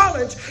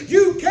acknowledge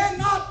you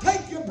cannot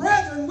take your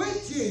brethren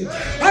with you.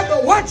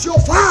 But what you'll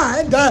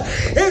find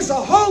is a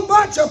whole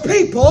bunch of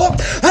people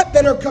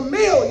that are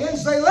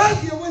chameleons. They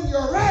love you when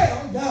you're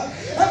around, but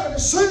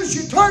as soon as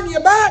you turn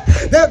your back,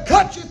 they'll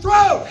cut your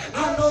throat.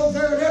 I know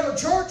they're in every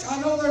church.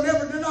 I know they're in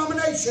every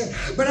denomination.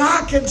 But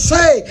I can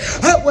say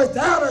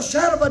without a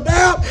shadow of a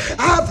doubt,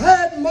 I've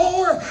had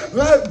more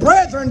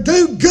brethren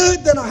do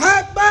good than I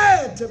have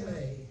bad to me.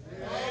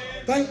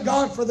 Thank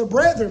God for the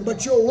brethren,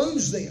 but you'll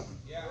lose them.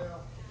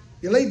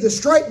 You leave the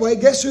straight way,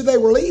 guess who they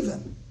were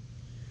leaving?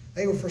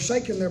 They were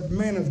forsaking their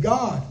man of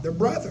God, their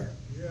brother.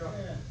 Yeah.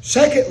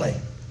 Secondly,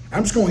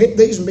 I'm just going to hit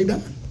these and be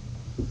done.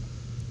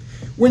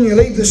 When you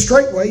leave the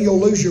straight way, you'll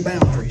lose your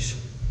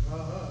boundaries.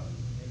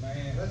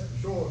 Amen. That's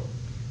for sure.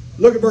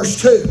 Look at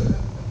verse 2.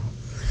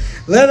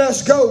 Let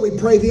us go, we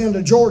pray thee,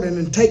 unto Jordan,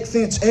 and take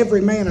thence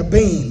every man a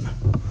beam.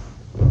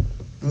 And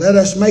let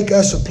us make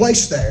us a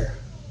place there.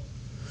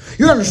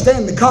 You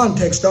understand the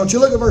context, don't you?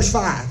 Look at verse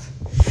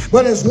 5.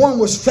 But as one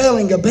was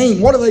felling a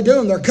beam, what are they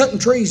doing? They're cutting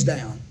trees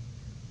down.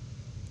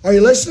 Are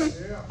you listening?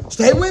 Yeah.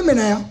 Stay with me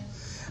now.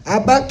 I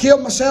about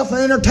killed myself and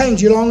entertained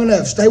you long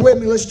enough. Stay with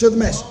me, listen to the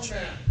message.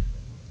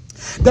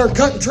 They're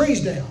cutting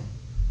trees down.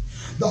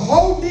 The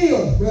whole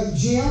deal, Brother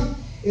Jim,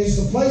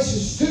 is the place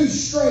is too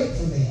straight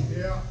for them.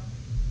 Yeah.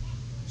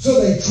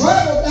 So they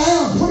travel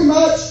down pretty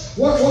much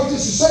what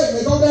this is saying.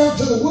 They go down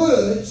to the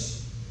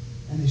woods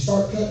and they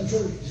start cutting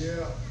trees.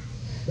 Yeah.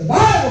 The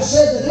Bible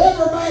said that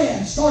every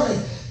man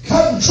started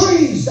cutting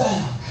trees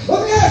down.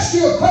 Let me ask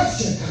you a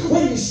question.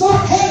 When you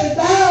start headed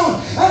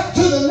down up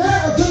to the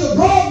narrow, to the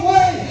broad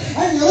way,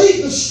 and you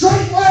leave the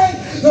straight way,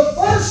 the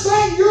first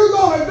thing you're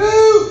going to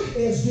do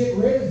is get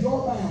rid of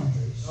your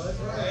boundaries. Oh, that's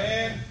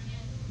right.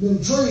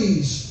 Them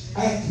trees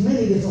act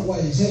many different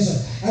ways.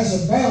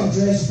 As a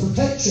boundary, as a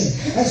protection,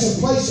 as a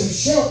place of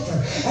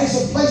shelter,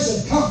 as a place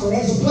of comfort,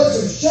 as a place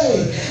of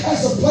shade,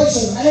 as a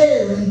place of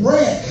air and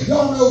breath.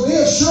 Y'all know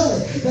this, surely,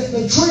 that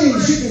the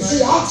trees, you can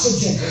see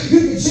oxygen.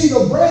 You can see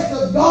the breath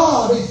of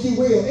God, if you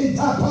will, in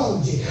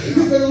typology.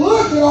 You can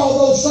look at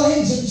all those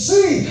things and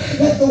see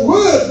that the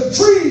wood, the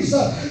trees,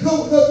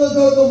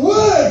 the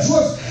woods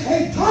was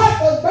a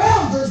type of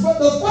boundaries. But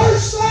the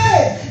first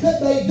thing that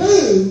they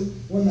do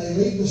when they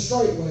leave the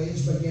straight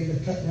ways, begin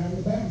to cut down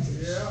the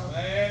boundaries. Yeah,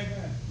 man.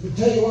 Let me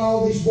tell you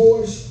all these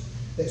boys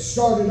that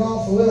started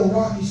off a little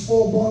Rocky's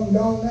full blown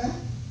gone now.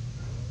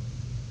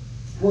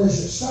 Where does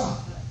it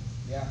stop?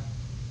 Yeah.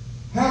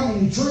 How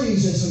many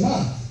trees is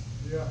enough?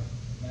 Yeah.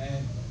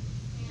 Man.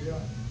 Yeah.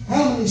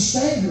 How many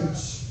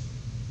standards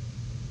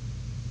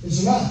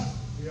is enough?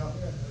 Yeah,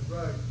 that's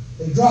right.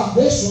 They drop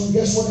this one,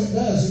 guess what it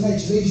does? It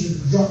makes it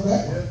easier to drop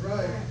that one. That's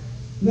right.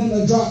 And then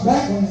they drop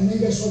that one, and then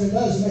guess what it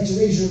does? It makes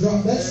it easier to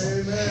drop this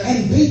one.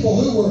 And people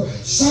who were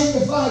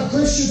sanctified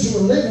Christians,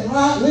 who were living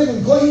right,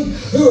 living clean,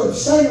 who are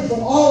standing from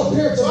all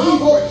appearance of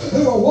evil,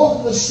 who are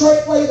walking the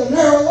straight way, the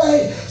narrow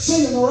way,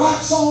 singing the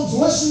right songs,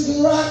 listening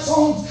to the right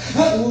songs,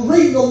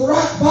 reading the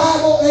right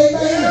Bible,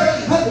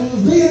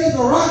 amen, being in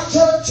the right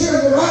church,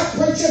 hearing the right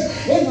preaching,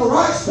 in the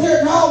right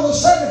spirit, and all of a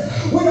sudden,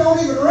 We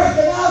don't even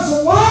recognize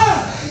them.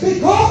 Why?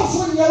 Because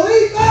when you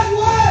leave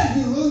that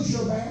way, you lose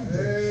your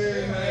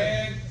boundaries.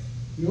 Amen.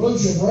 You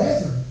lose your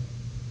brethren.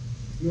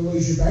 You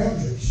lose your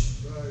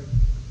boundaries. Right.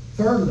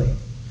 Thirdly,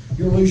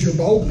 you lose your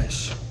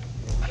boldness.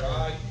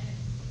 Right.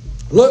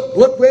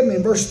 Look with me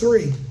in verse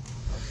 3.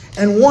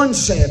 And one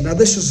said, now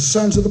this is the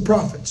sons of the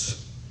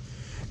prophets,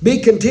 be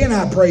content,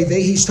 I pray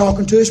thee. He's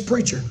talking to his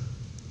preacher.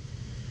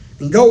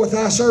 And go with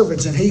thy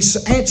servants. And he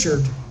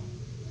answered,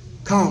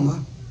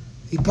 comma,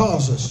 he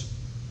pauses,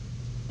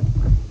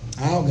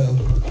 I'll go.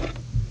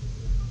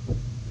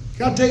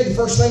 Can I tell you the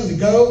first thing to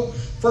go?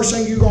 First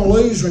thing you're going to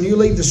lose when you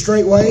leave the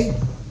straight way?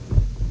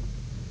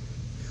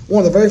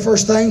 One of the very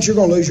first things, you're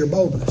going to lose your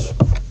boldness.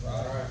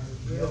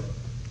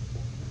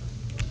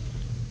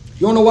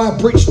 You want to know why I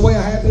preached the way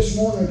I have this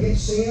morning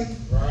against sin?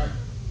 Right.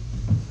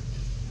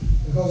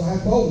 Because I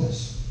have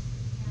boldness.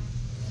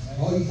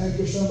 Oh, you think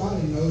you're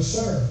somebody? No,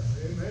 sir.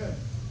 Amen.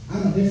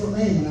 I'm a different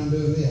man when I'm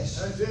doing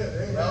this. That's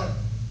it. Amen.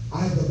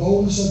 I have the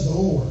boldness of the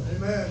Lord.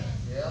 Amen.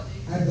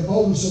 I have the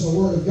boldness of the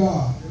Word of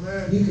God.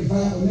 Amen. You can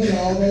fight with me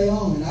all day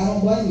long, and I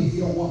don't blame you if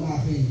you don't want my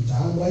opinions. I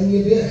don't blame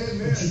you a bit.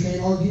 Amen. But you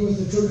can't argue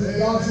with the truth of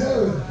God's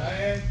Word.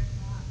 Amen.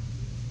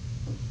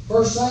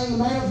 First thing, the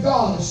man of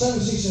God, as soon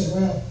as he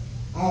said, well,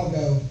 I'll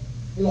go,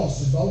 he lost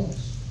his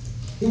boldness.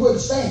 He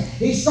wouldn't stand.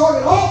 He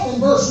started off in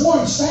verse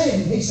 1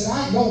 standing. He said,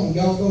 I ain't going,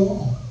 y'all go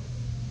on.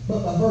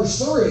 But by verse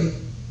 3,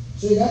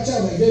 see, that's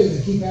how they do.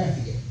 They keep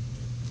after you.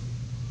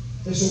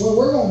 They said, well,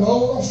 we're going to go.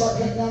 We're going to start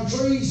cutting down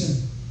trees,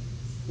 and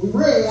we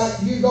really like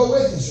you to go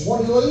with us.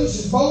 What he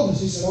loses his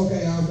boldness. He said,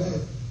 okay, I'll go.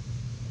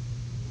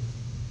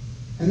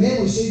 And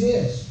then we see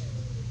this.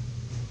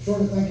 Sort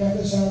of think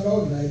this how to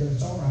go today, but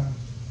it's all right.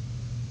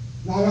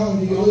 Not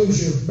only do you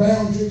lose your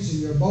boundaries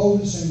and your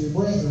boldness and your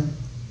brethren,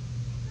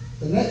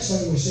 the next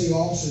thing we see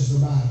also is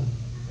the Bible.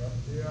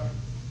 Yeah.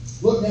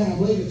 Look down, I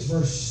believe it's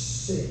verse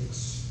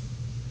 6.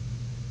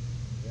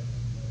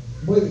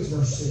 I believe it's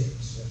verse 6.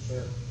 Yes,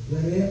 sir.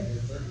 Is that it?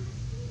 Yes, sir.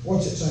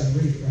 What's it say?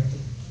 Read it right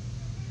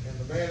there. And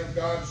the man of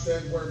God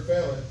said, where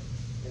fell it?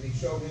 And he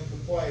showed him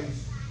the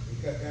place.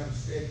 He cut down a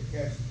stick and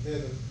cast it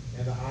thither,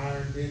 and the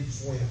iron did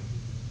swim.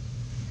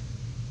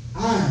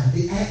 Iron,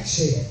 the axe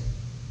head.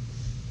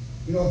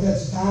 You know what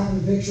that's a type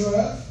and a picture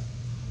of?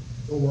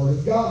 The Word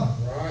of God.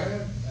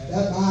 Right.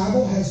 That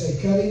Bible has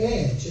a cutting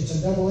edge. It's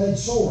a double-edged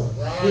sword.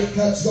 Right. It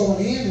cuts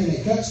going in and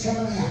it cuts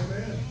coming out.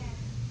 Amen.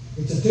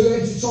 It's a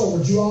two-edged sword.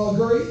 Would you all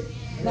agree?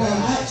 Now,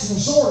 an axe and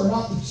a sword are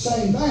not the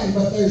same thing,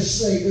 but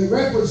it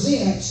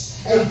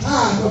represents a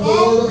type of the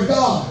Word of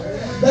God.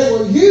 They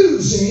were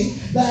using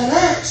that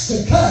axe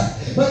to cut.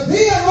 But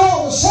then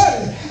all of a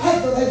sudden,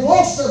 after they've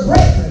lost their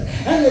brethren,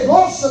 and they've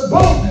lost their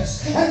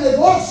boldness, and they've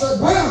lost their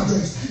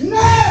boundaries,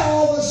 now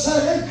all of a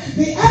sudden,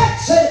 the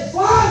axe head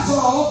flies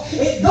off,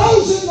 it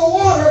goes in the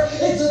water,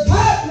 it's a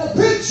type and a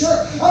picture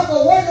of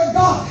the Word of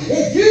God.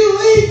 If you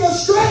leave the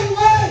straight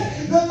way,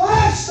 the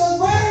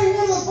very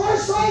one of the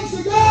first things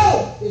to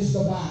go is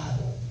the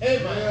Bible.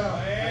 Amen.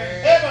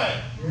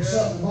 Amen. We was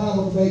something in the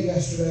Bible debate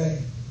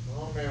yesterday.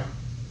 Oh, now.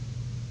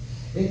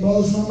 It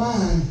blows my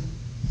mind.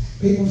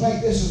 People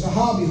think this is a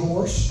hobby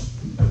horse.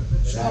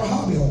 It's not a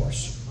hobby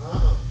horse.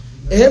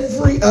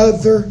 Every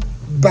other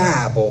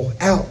Bible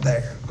out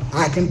there,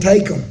 I can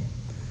take them.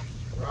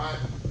 Right.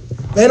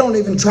 They don't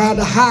even try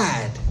to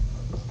hide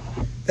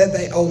that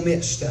they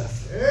omit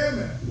stuff.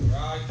 Amen.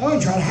 I don't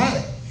even try to hide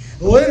it.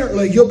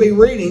 Literally, you'll be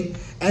reading,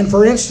 and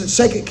for instance,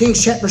 2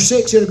 Kings chapter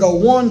 6, it'll go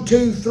 1,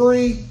 2,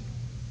 3,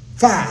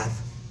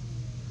 5.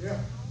 Yeah.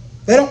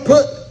 They don't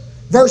put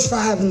verse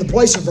 5 in the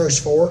place of verse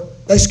 4.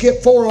 They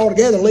skip 4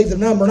 altogether, leave the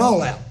number and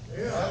all out.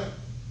 Yeah.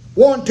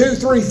 1, 2,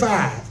 3,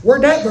 5.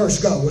 Where'd that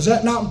verse go? Was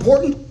that not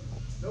important?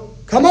 Nope.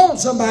 Come on,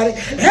 somebody.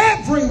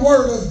 Every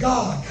word of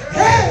God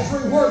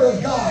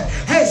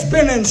has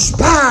been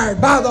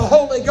inspired by the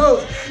Holy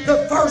Ghost.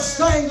 The first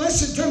thing,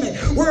 listen to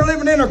me, we're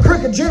living in a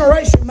crooked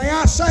generation. May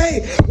I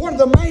say, one of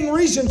the main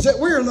reasons that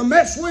we're in the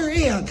mess we're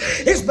in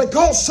is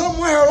because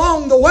somewhere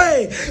along the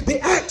way, the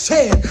axe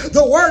head,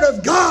 the Word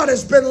of God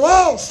has been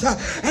lost.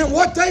 And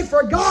what they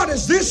forgot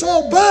is this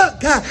old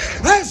book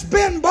has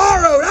been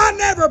borrowed. I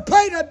never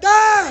paid a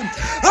dime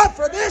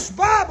for this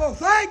Bible,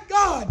 thank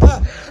God.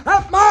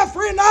 My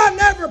friend, I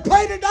never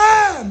paid a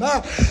dime.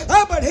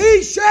 But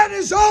He shed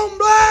His own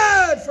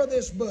blood for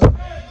this book.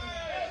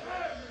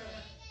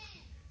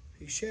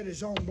 He shed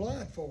His own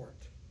blood for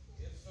it.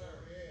 Yes, sir.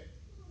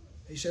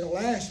 He said,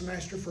 alas,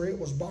 Master, for it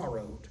was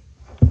borrowed.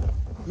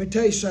 Let me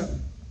tell you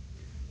something.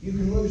 You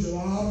can lose a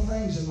lot of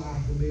things in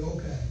life and be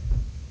okay.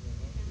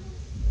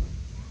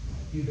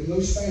 You can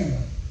lose family.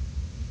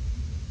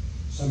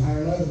 Somehow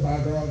or another, by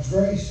God's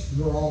grace,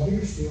 you're all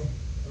here still.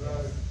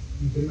 Right.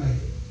 You can make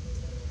it.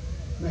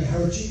 It may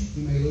hurt you.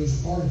 You may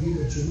lose a part of you,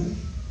 but you'll make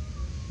it.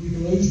 You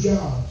can lose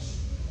jobs.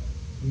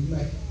 You can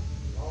make it.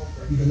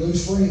 You can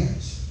lose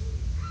friends.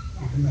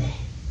 You can make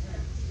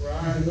it.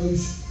 Right. You can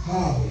lose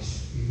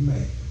hobbies. You can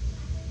make it.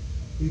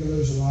 You can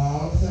lose a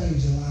lot of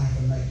things in life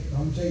and make it. But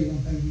I'm going to tell you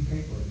one thing you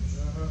can't lose.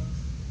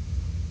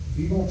 If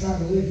you're going to try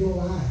to live your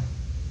life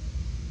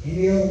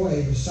any other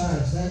way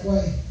besides that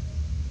way,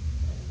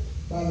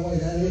 By the way,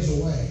 that is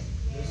a way.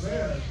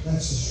 Amen.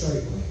 That's the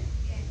straight way.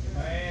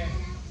 Amen.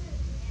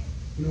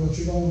 You know what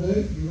you're going to do?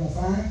 You're going to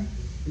find?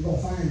 You're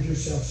going to find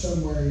yourself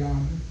somewhere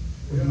yonder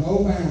with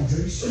no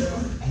boundaries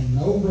and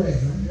no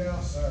brethren. Yeah,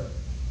 sir.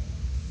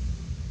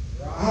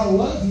 I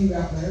love you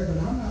out there,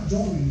 but I'm not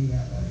joining you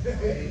out there.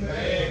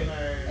 Amen.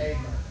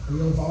 Amen. Are you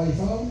going to follow your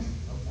phone?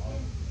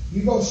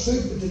 You go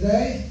stupid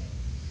today,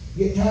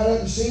 get tied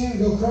up in sin and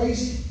go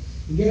crazy,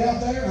 and get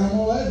out there, I'm going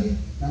to love you.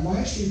 I'm going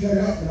to ask you to come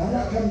out, but I'm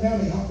not coming down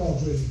to eat hot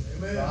dogs with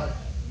you.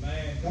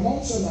 Amen. Come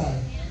on, somebody.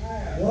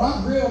 Well,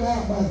 I'm grilling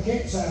out by the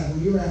campsite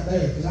when you're out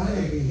there, because I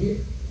ain't be here.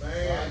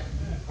 Amen.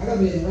 I got to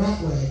be in the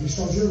right way, just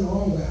because you're in the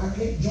wrong way. I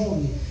can't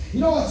join you. You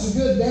know what's a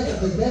good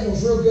devil? The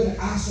devil's real good at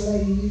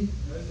isolating you.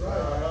 That's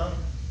right.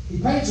 He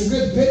paints a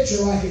good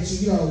picture like it's,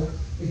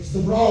 it's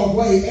the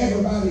Broadway,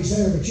 everybody's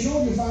there. But you know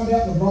when you find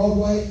out the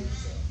Broadway,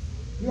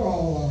 you're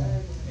all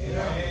alone.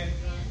 Amen.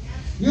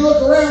 You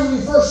look around when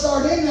you first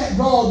start in that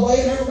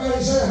Broadway and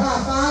everybody's there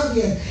high-fiving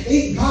you and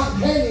eating cotton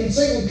candy and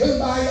singing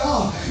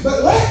Kumbaya.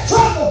 But let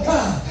trouble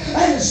come.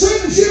 And as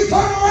soon as you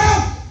turn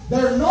around,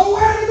 they're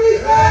nowhere to be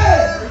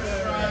found.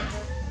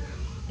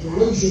 You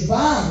lose your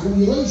Bible. When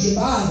you lose your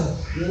Bible,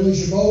 you'll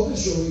lose your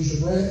boldness, you'll lose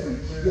your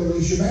brethren, you'll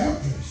lose your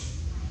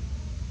boundaries.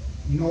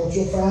 You know what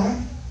you'll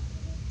find?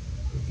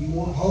 If you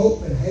want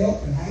hope and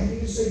help and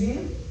happiness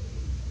again,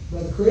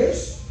 Brother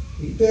Chris,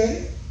 he tell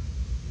you,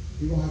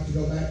 you're going to have to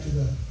go back to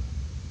the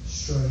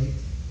straight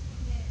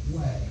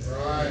way.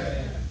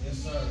 Right. Yes,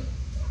 sir.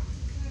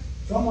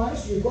 So I'm going to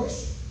ask you a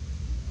question.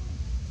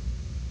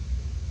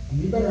 And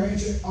you better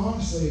answer it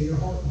honestly in your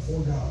heart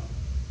before God.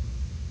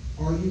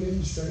 Are you in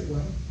the straight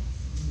way?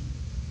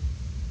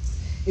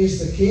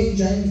 Is the King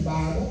James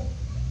Bible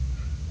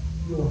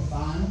your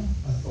final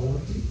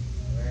authority?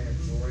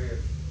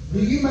 Do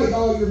you make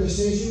all your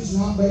decisions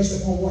not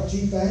based upon what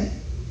you think,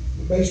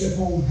 but based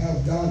upon how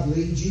God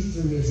leads you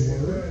through His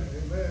Word?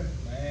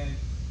 Amen.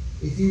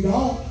 If you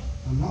don't,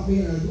 I'm not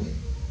being ugly.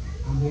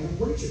 I'm being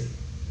a preacher.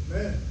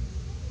 Amen.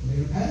 I'm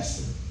being a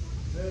pastor.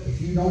 Amen.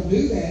 If you don't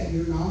do that,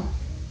 you're not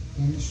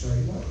in the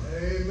straight way.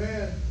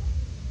 Amen.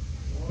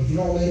 If you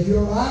don't live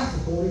your life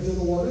according to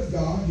the Word of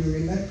God, you're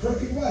in that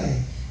crooked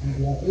way. And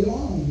it won't be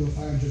long. You'll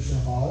find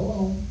yourself all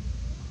alone.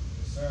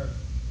 Yes, sir.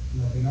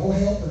 There'll be no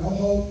help or no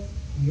hope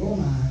in your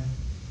mind.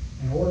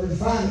 In order to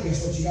find it,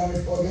 guess what you got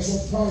to do? Guess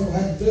what the prodigal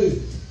had to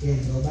do? He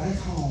had to go back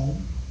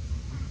home.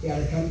 He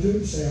had to come to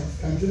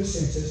himself, come to his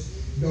senses,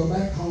 go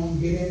back home,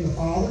 get in the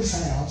Father's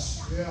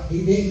house. Yeah.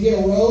 He didn't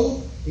get a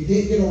robe, he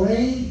didn't get a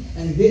ring,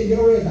 and he didn't get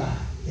a ribeye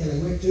till he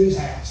went to his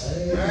house.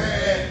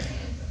 Amen.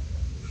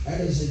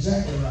 That is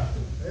exactly right.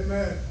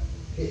 Amen.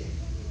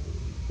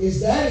 His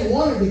daddy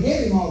wanted to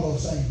give him all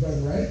those things,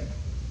 Brother Ray.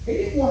 He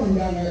didn't want him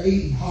down there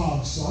eating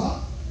hog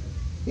slop.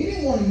 He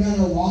didn't want him down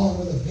there wallowing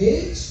with the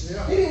pigs.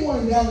 Yeah. He didn't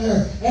want him down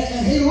there.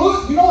 And he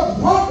looked, you know what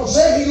the prodigal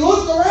said? He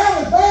looked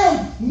around and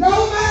found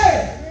no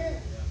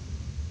man.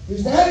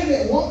 His daddy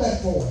didn't want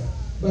that for him.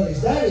 But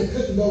his daddy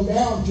couldn't go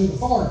down to the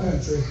far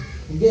country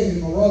and give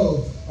him a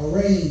robe, a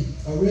ring,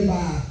 a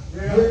ribeye.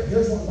 Yeah.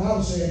 Here's what the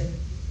Bible said.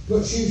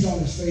 Put shoes on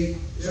his feet.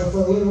 So Yeah. for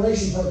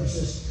alliteration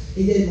purposes,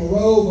 he gave him a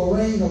robe, a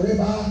ring, a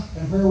ribeye,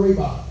 and a pair of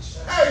Reeboks.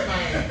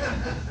 Amen.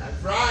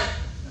 That's right.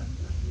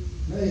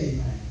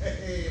 Amen.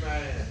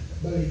 Amen.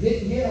 But he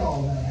didn't get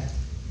all that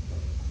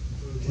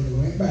until he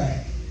went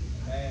back,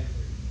 Amen.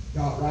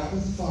 got right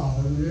with the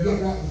Father. When you Yeah.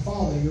 get right with the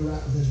Father, you're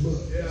right with His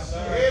book. Yes, sir.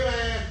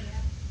 Amen.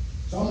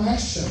 So I'm going to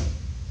ask you something.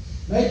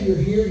 Maybe you're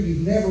here,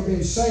 you've never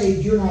been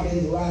saved, you're not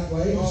in the right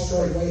way, the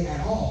straight way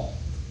at all.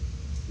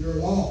 You're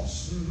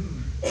lost.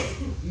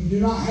 You do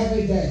not have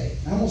a day.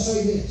 And I'm going to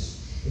say this.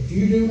 If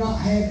you do not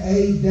have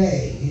a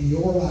day in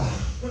your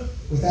life,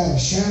 without a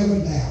shadow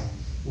of a doubt,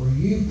 where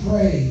you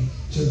prayed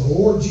to the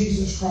Lord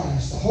Jesus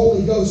Christ, the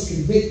Holy Ghost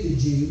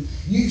convicted you,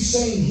 you've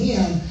seen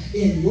Him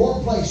in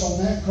your place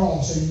on that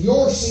cross, and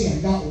your sin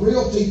got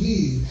real to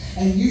you,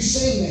 and you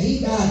seen that He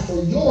died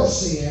for your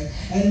sin,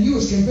 and you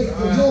was convicted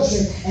of your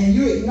sin, and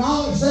you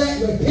acknowledged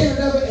that, repented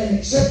of it, and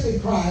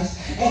accepted Christ,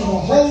 and the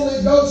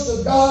Holy Ghost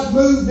of God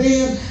moved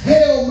in,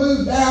 hell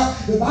moved out.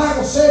 The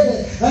Bible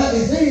said that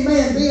if any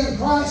man be in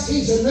Christ,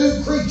 he's a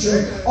new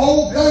creature.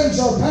 Old things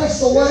are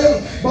passed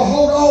away.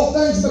 Behold, all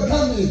things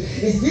become new.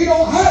 If you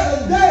don't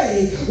have a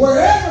day where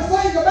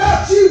everything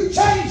about you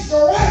changed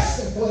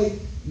drastically,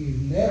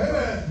 you've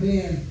never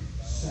been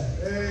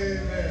saved.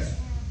 Amen.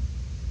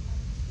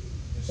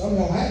 Some of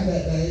y'all have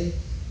that day,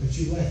 but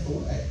you left the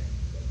way.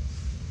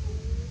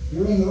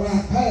 You're in the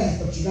right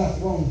path, but you got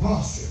the wrong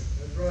posture.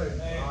 That's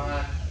right. All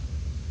right.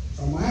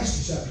 So I'm going to ask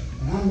you something,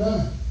 and I'm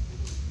done.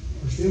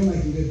 We're still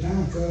making good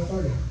time,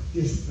 12:30.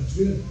 That's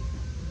good.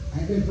 I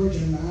ain't been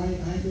preaching, I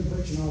ain't been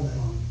preaching all that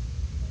long.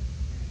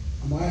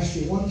 I'm going to ask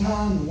you one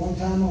time and one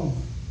time only.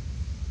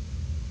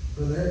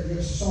 Brother Eric, give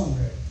us a song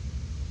ready.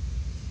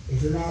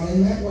 If you're not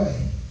in that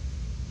way,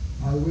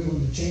 are we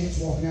willing to chance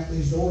walking out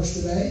these doors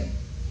today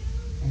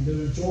and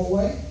doing it your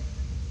way?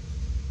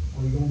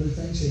 Or are you going to do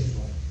things His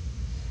way?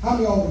 How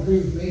many of y'all would agree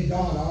with me?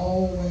 God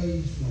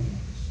always wins.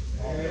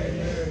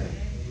 Amen.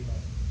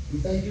 You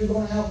think you're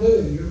going to outdo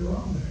him, you're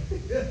wrong.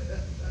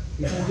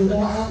 You think you're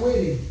going to outwit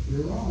him,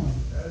 you're wrong.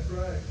 That's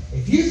right.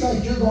 If you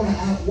think you're going to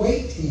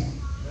outweight him,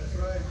 That's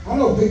right. I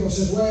know people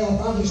says, well,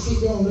 if I just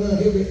keep on doing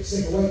it, he'll get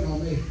sick of waiting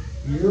on me.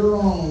 You're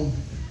wrong.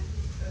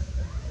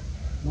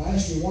 I'll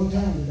ask you one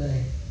time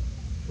today,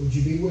 would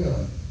you be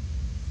willing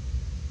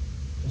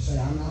to say,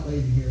 I'm not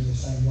leaving here the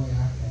same way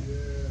I came?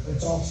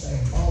 Let's all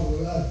stand. Father, we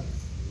love you.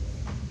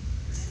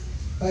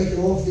 Thank you,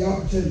 Lord, for the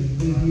opportunity to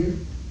be here.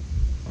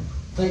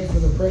 Thank you for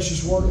the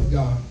precious Word of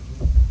God.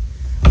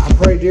 I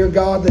pray, dear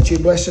God, that you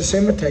bless this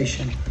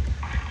invitation.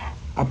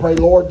 I pray,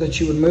 Lord, that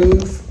you would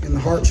move in the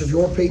hearts of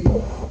your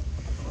people.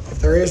 If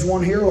there is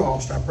one here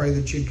lost, I pray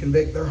that you'd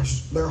convict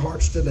their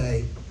hearts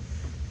today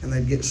and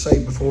they'd get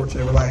saved before it's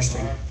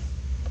everlasting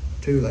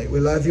too late. We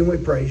love you and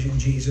we praise you in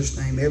Jesus'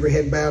 name. Every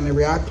head bowed and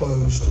every eye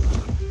closed.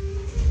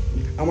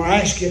 I'm going to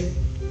ask you,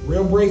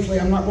 real briefly,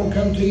 I'm not going to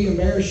come to you,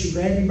 embarrass you,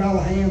 grab you by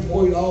the hand,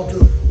 pull you to the altar.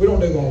 We don't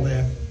do all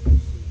that.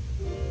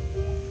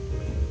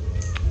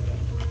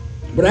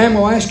 But I am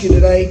going to ask you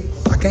today,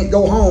 I can't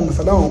go home if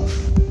I don't.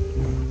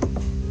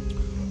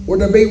 Would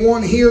there be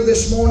one here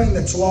this morning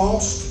that's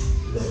lost?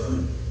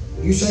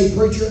 You say,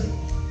 preacher,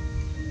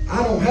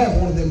 I don't have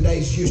one of them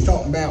days you was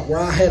talking about where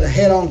I had a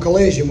head-on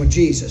collision with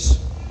Jesus.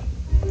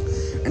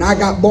 And I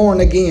got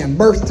born again,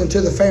 birthed into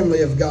the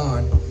family of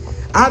God.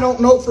 I don't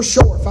know for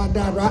sure if I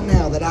died right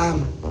now that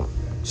I'm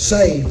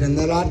saved and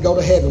that I'd go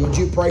to heaven. Would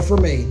you pray for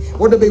me?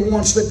 Would there be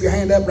one? Slip your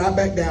hand up, right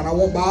back down. I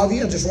won't bother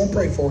you. I just won't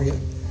pray for you.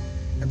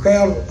 A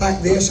crowd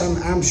like this,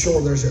 I'm sure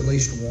there's at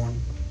least one.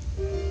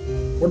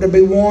 Would there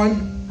be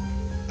one?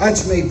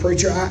 That's me,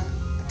 preacher.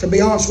 To be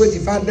honest with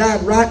you, if I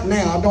died right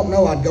now, I don't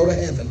know I'd go to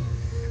heaven.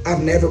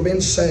 I've never been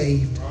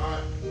saved.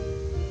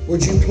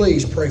 Would you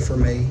please pray for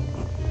me?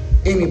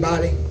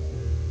 Anybody?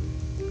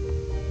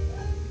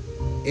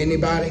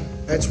 Anybody?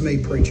 That's me,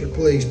 preacher.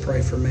 Please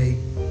pray for me.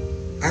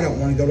 I don't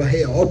want to go to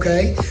hell.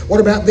 Okay.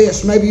 What about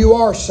this? Maybe you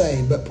are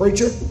saved, but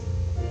preacher,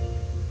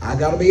 I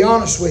got to be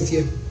honest with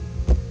you.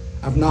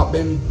 I've not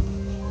been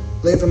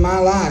living my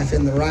life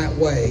in the right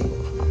way.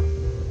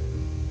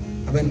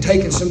 I've been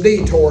taking some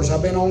detours.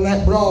 I've been on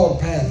that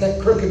broad path,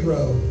 that crooked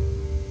road.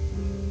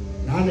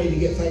 And I need to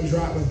get things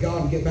right with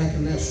God and get back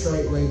in that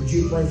straight way. Would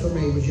you pray for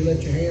me? Would you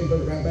lift your hand, put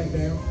it right back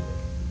down?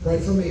 Pray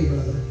for me,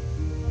 brother.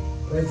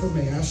 Pray for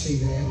me. I see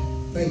that.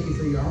 Thank you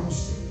for your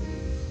honesty.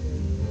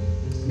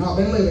 Not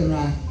been living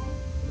right.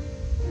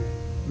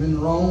 Been the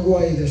wrong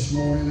way this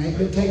morning. I ain't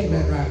been taking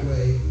that right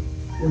way.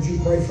 Would you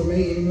pray for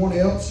me? Anyone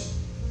else?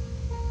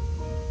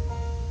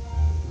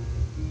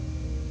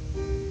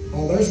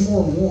 Oh, there's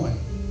more than one.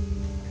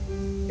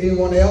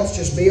 Anyone else?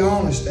 Just be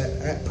honest.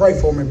 Pray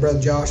for me,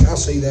 Brother Josh. I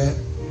see that.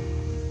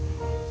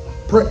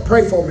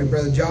 Pray for me,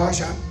 Brother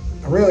Josh. I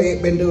really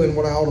ain't been doing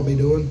what I ought to be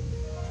doing.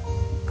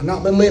 I've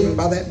not been living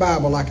by that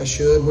Bible like I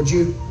should. Would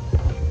you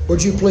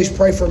please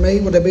pray for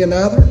me? Would there be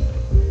another?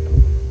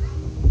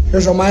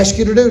 Here's what I'm going to ask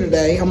you to do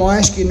today. I'm going to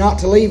ask you not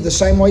to leave the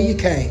same way you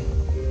came.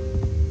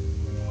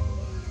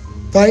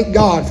 Thank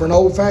God for an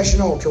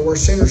old-fashioned altar where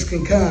sinners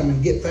can come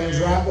and get things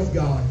right with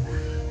God.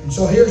 And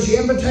so here's the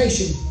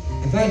invitation.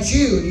 If that's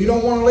you and you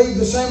don't want to leave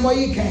the same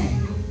way you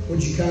came,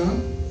 would you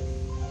come?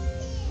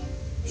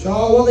 So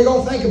what are they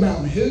going to think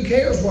about me? Who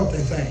cares what they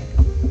think?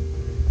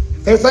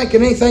 If they're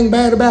thinking anything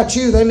bad about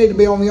you, they need to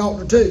be on the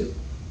altar too.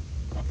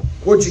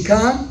 Would you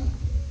come?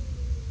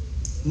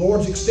 The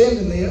Lord's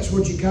extending this.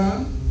 Would you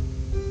come?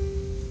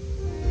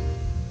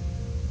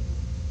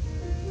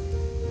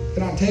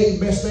 Can I tell you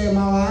the best day of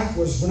my life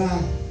was when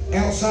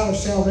outside of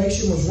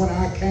salvation, was when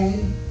I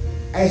came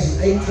as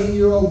an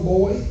 18-year-old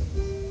boy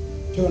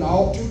to an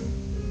altar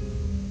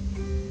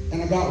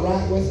and I got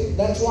right with Him.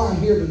 That's why I'm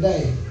here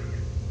today,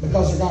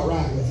 because I got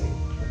right with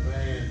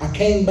Him. I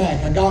came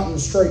back. I got in the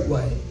straight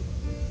way.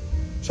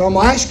 So I'm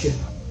going to ask you,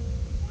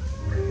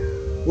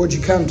 would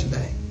you come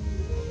today?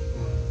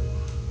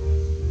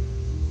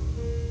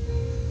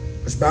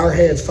 Let's bow our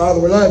heads. Father,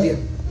 we love you.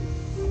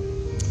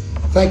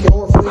 Thank you,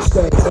 Lord, for this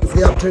day. Thank you for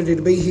the opportunity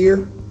to be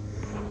here.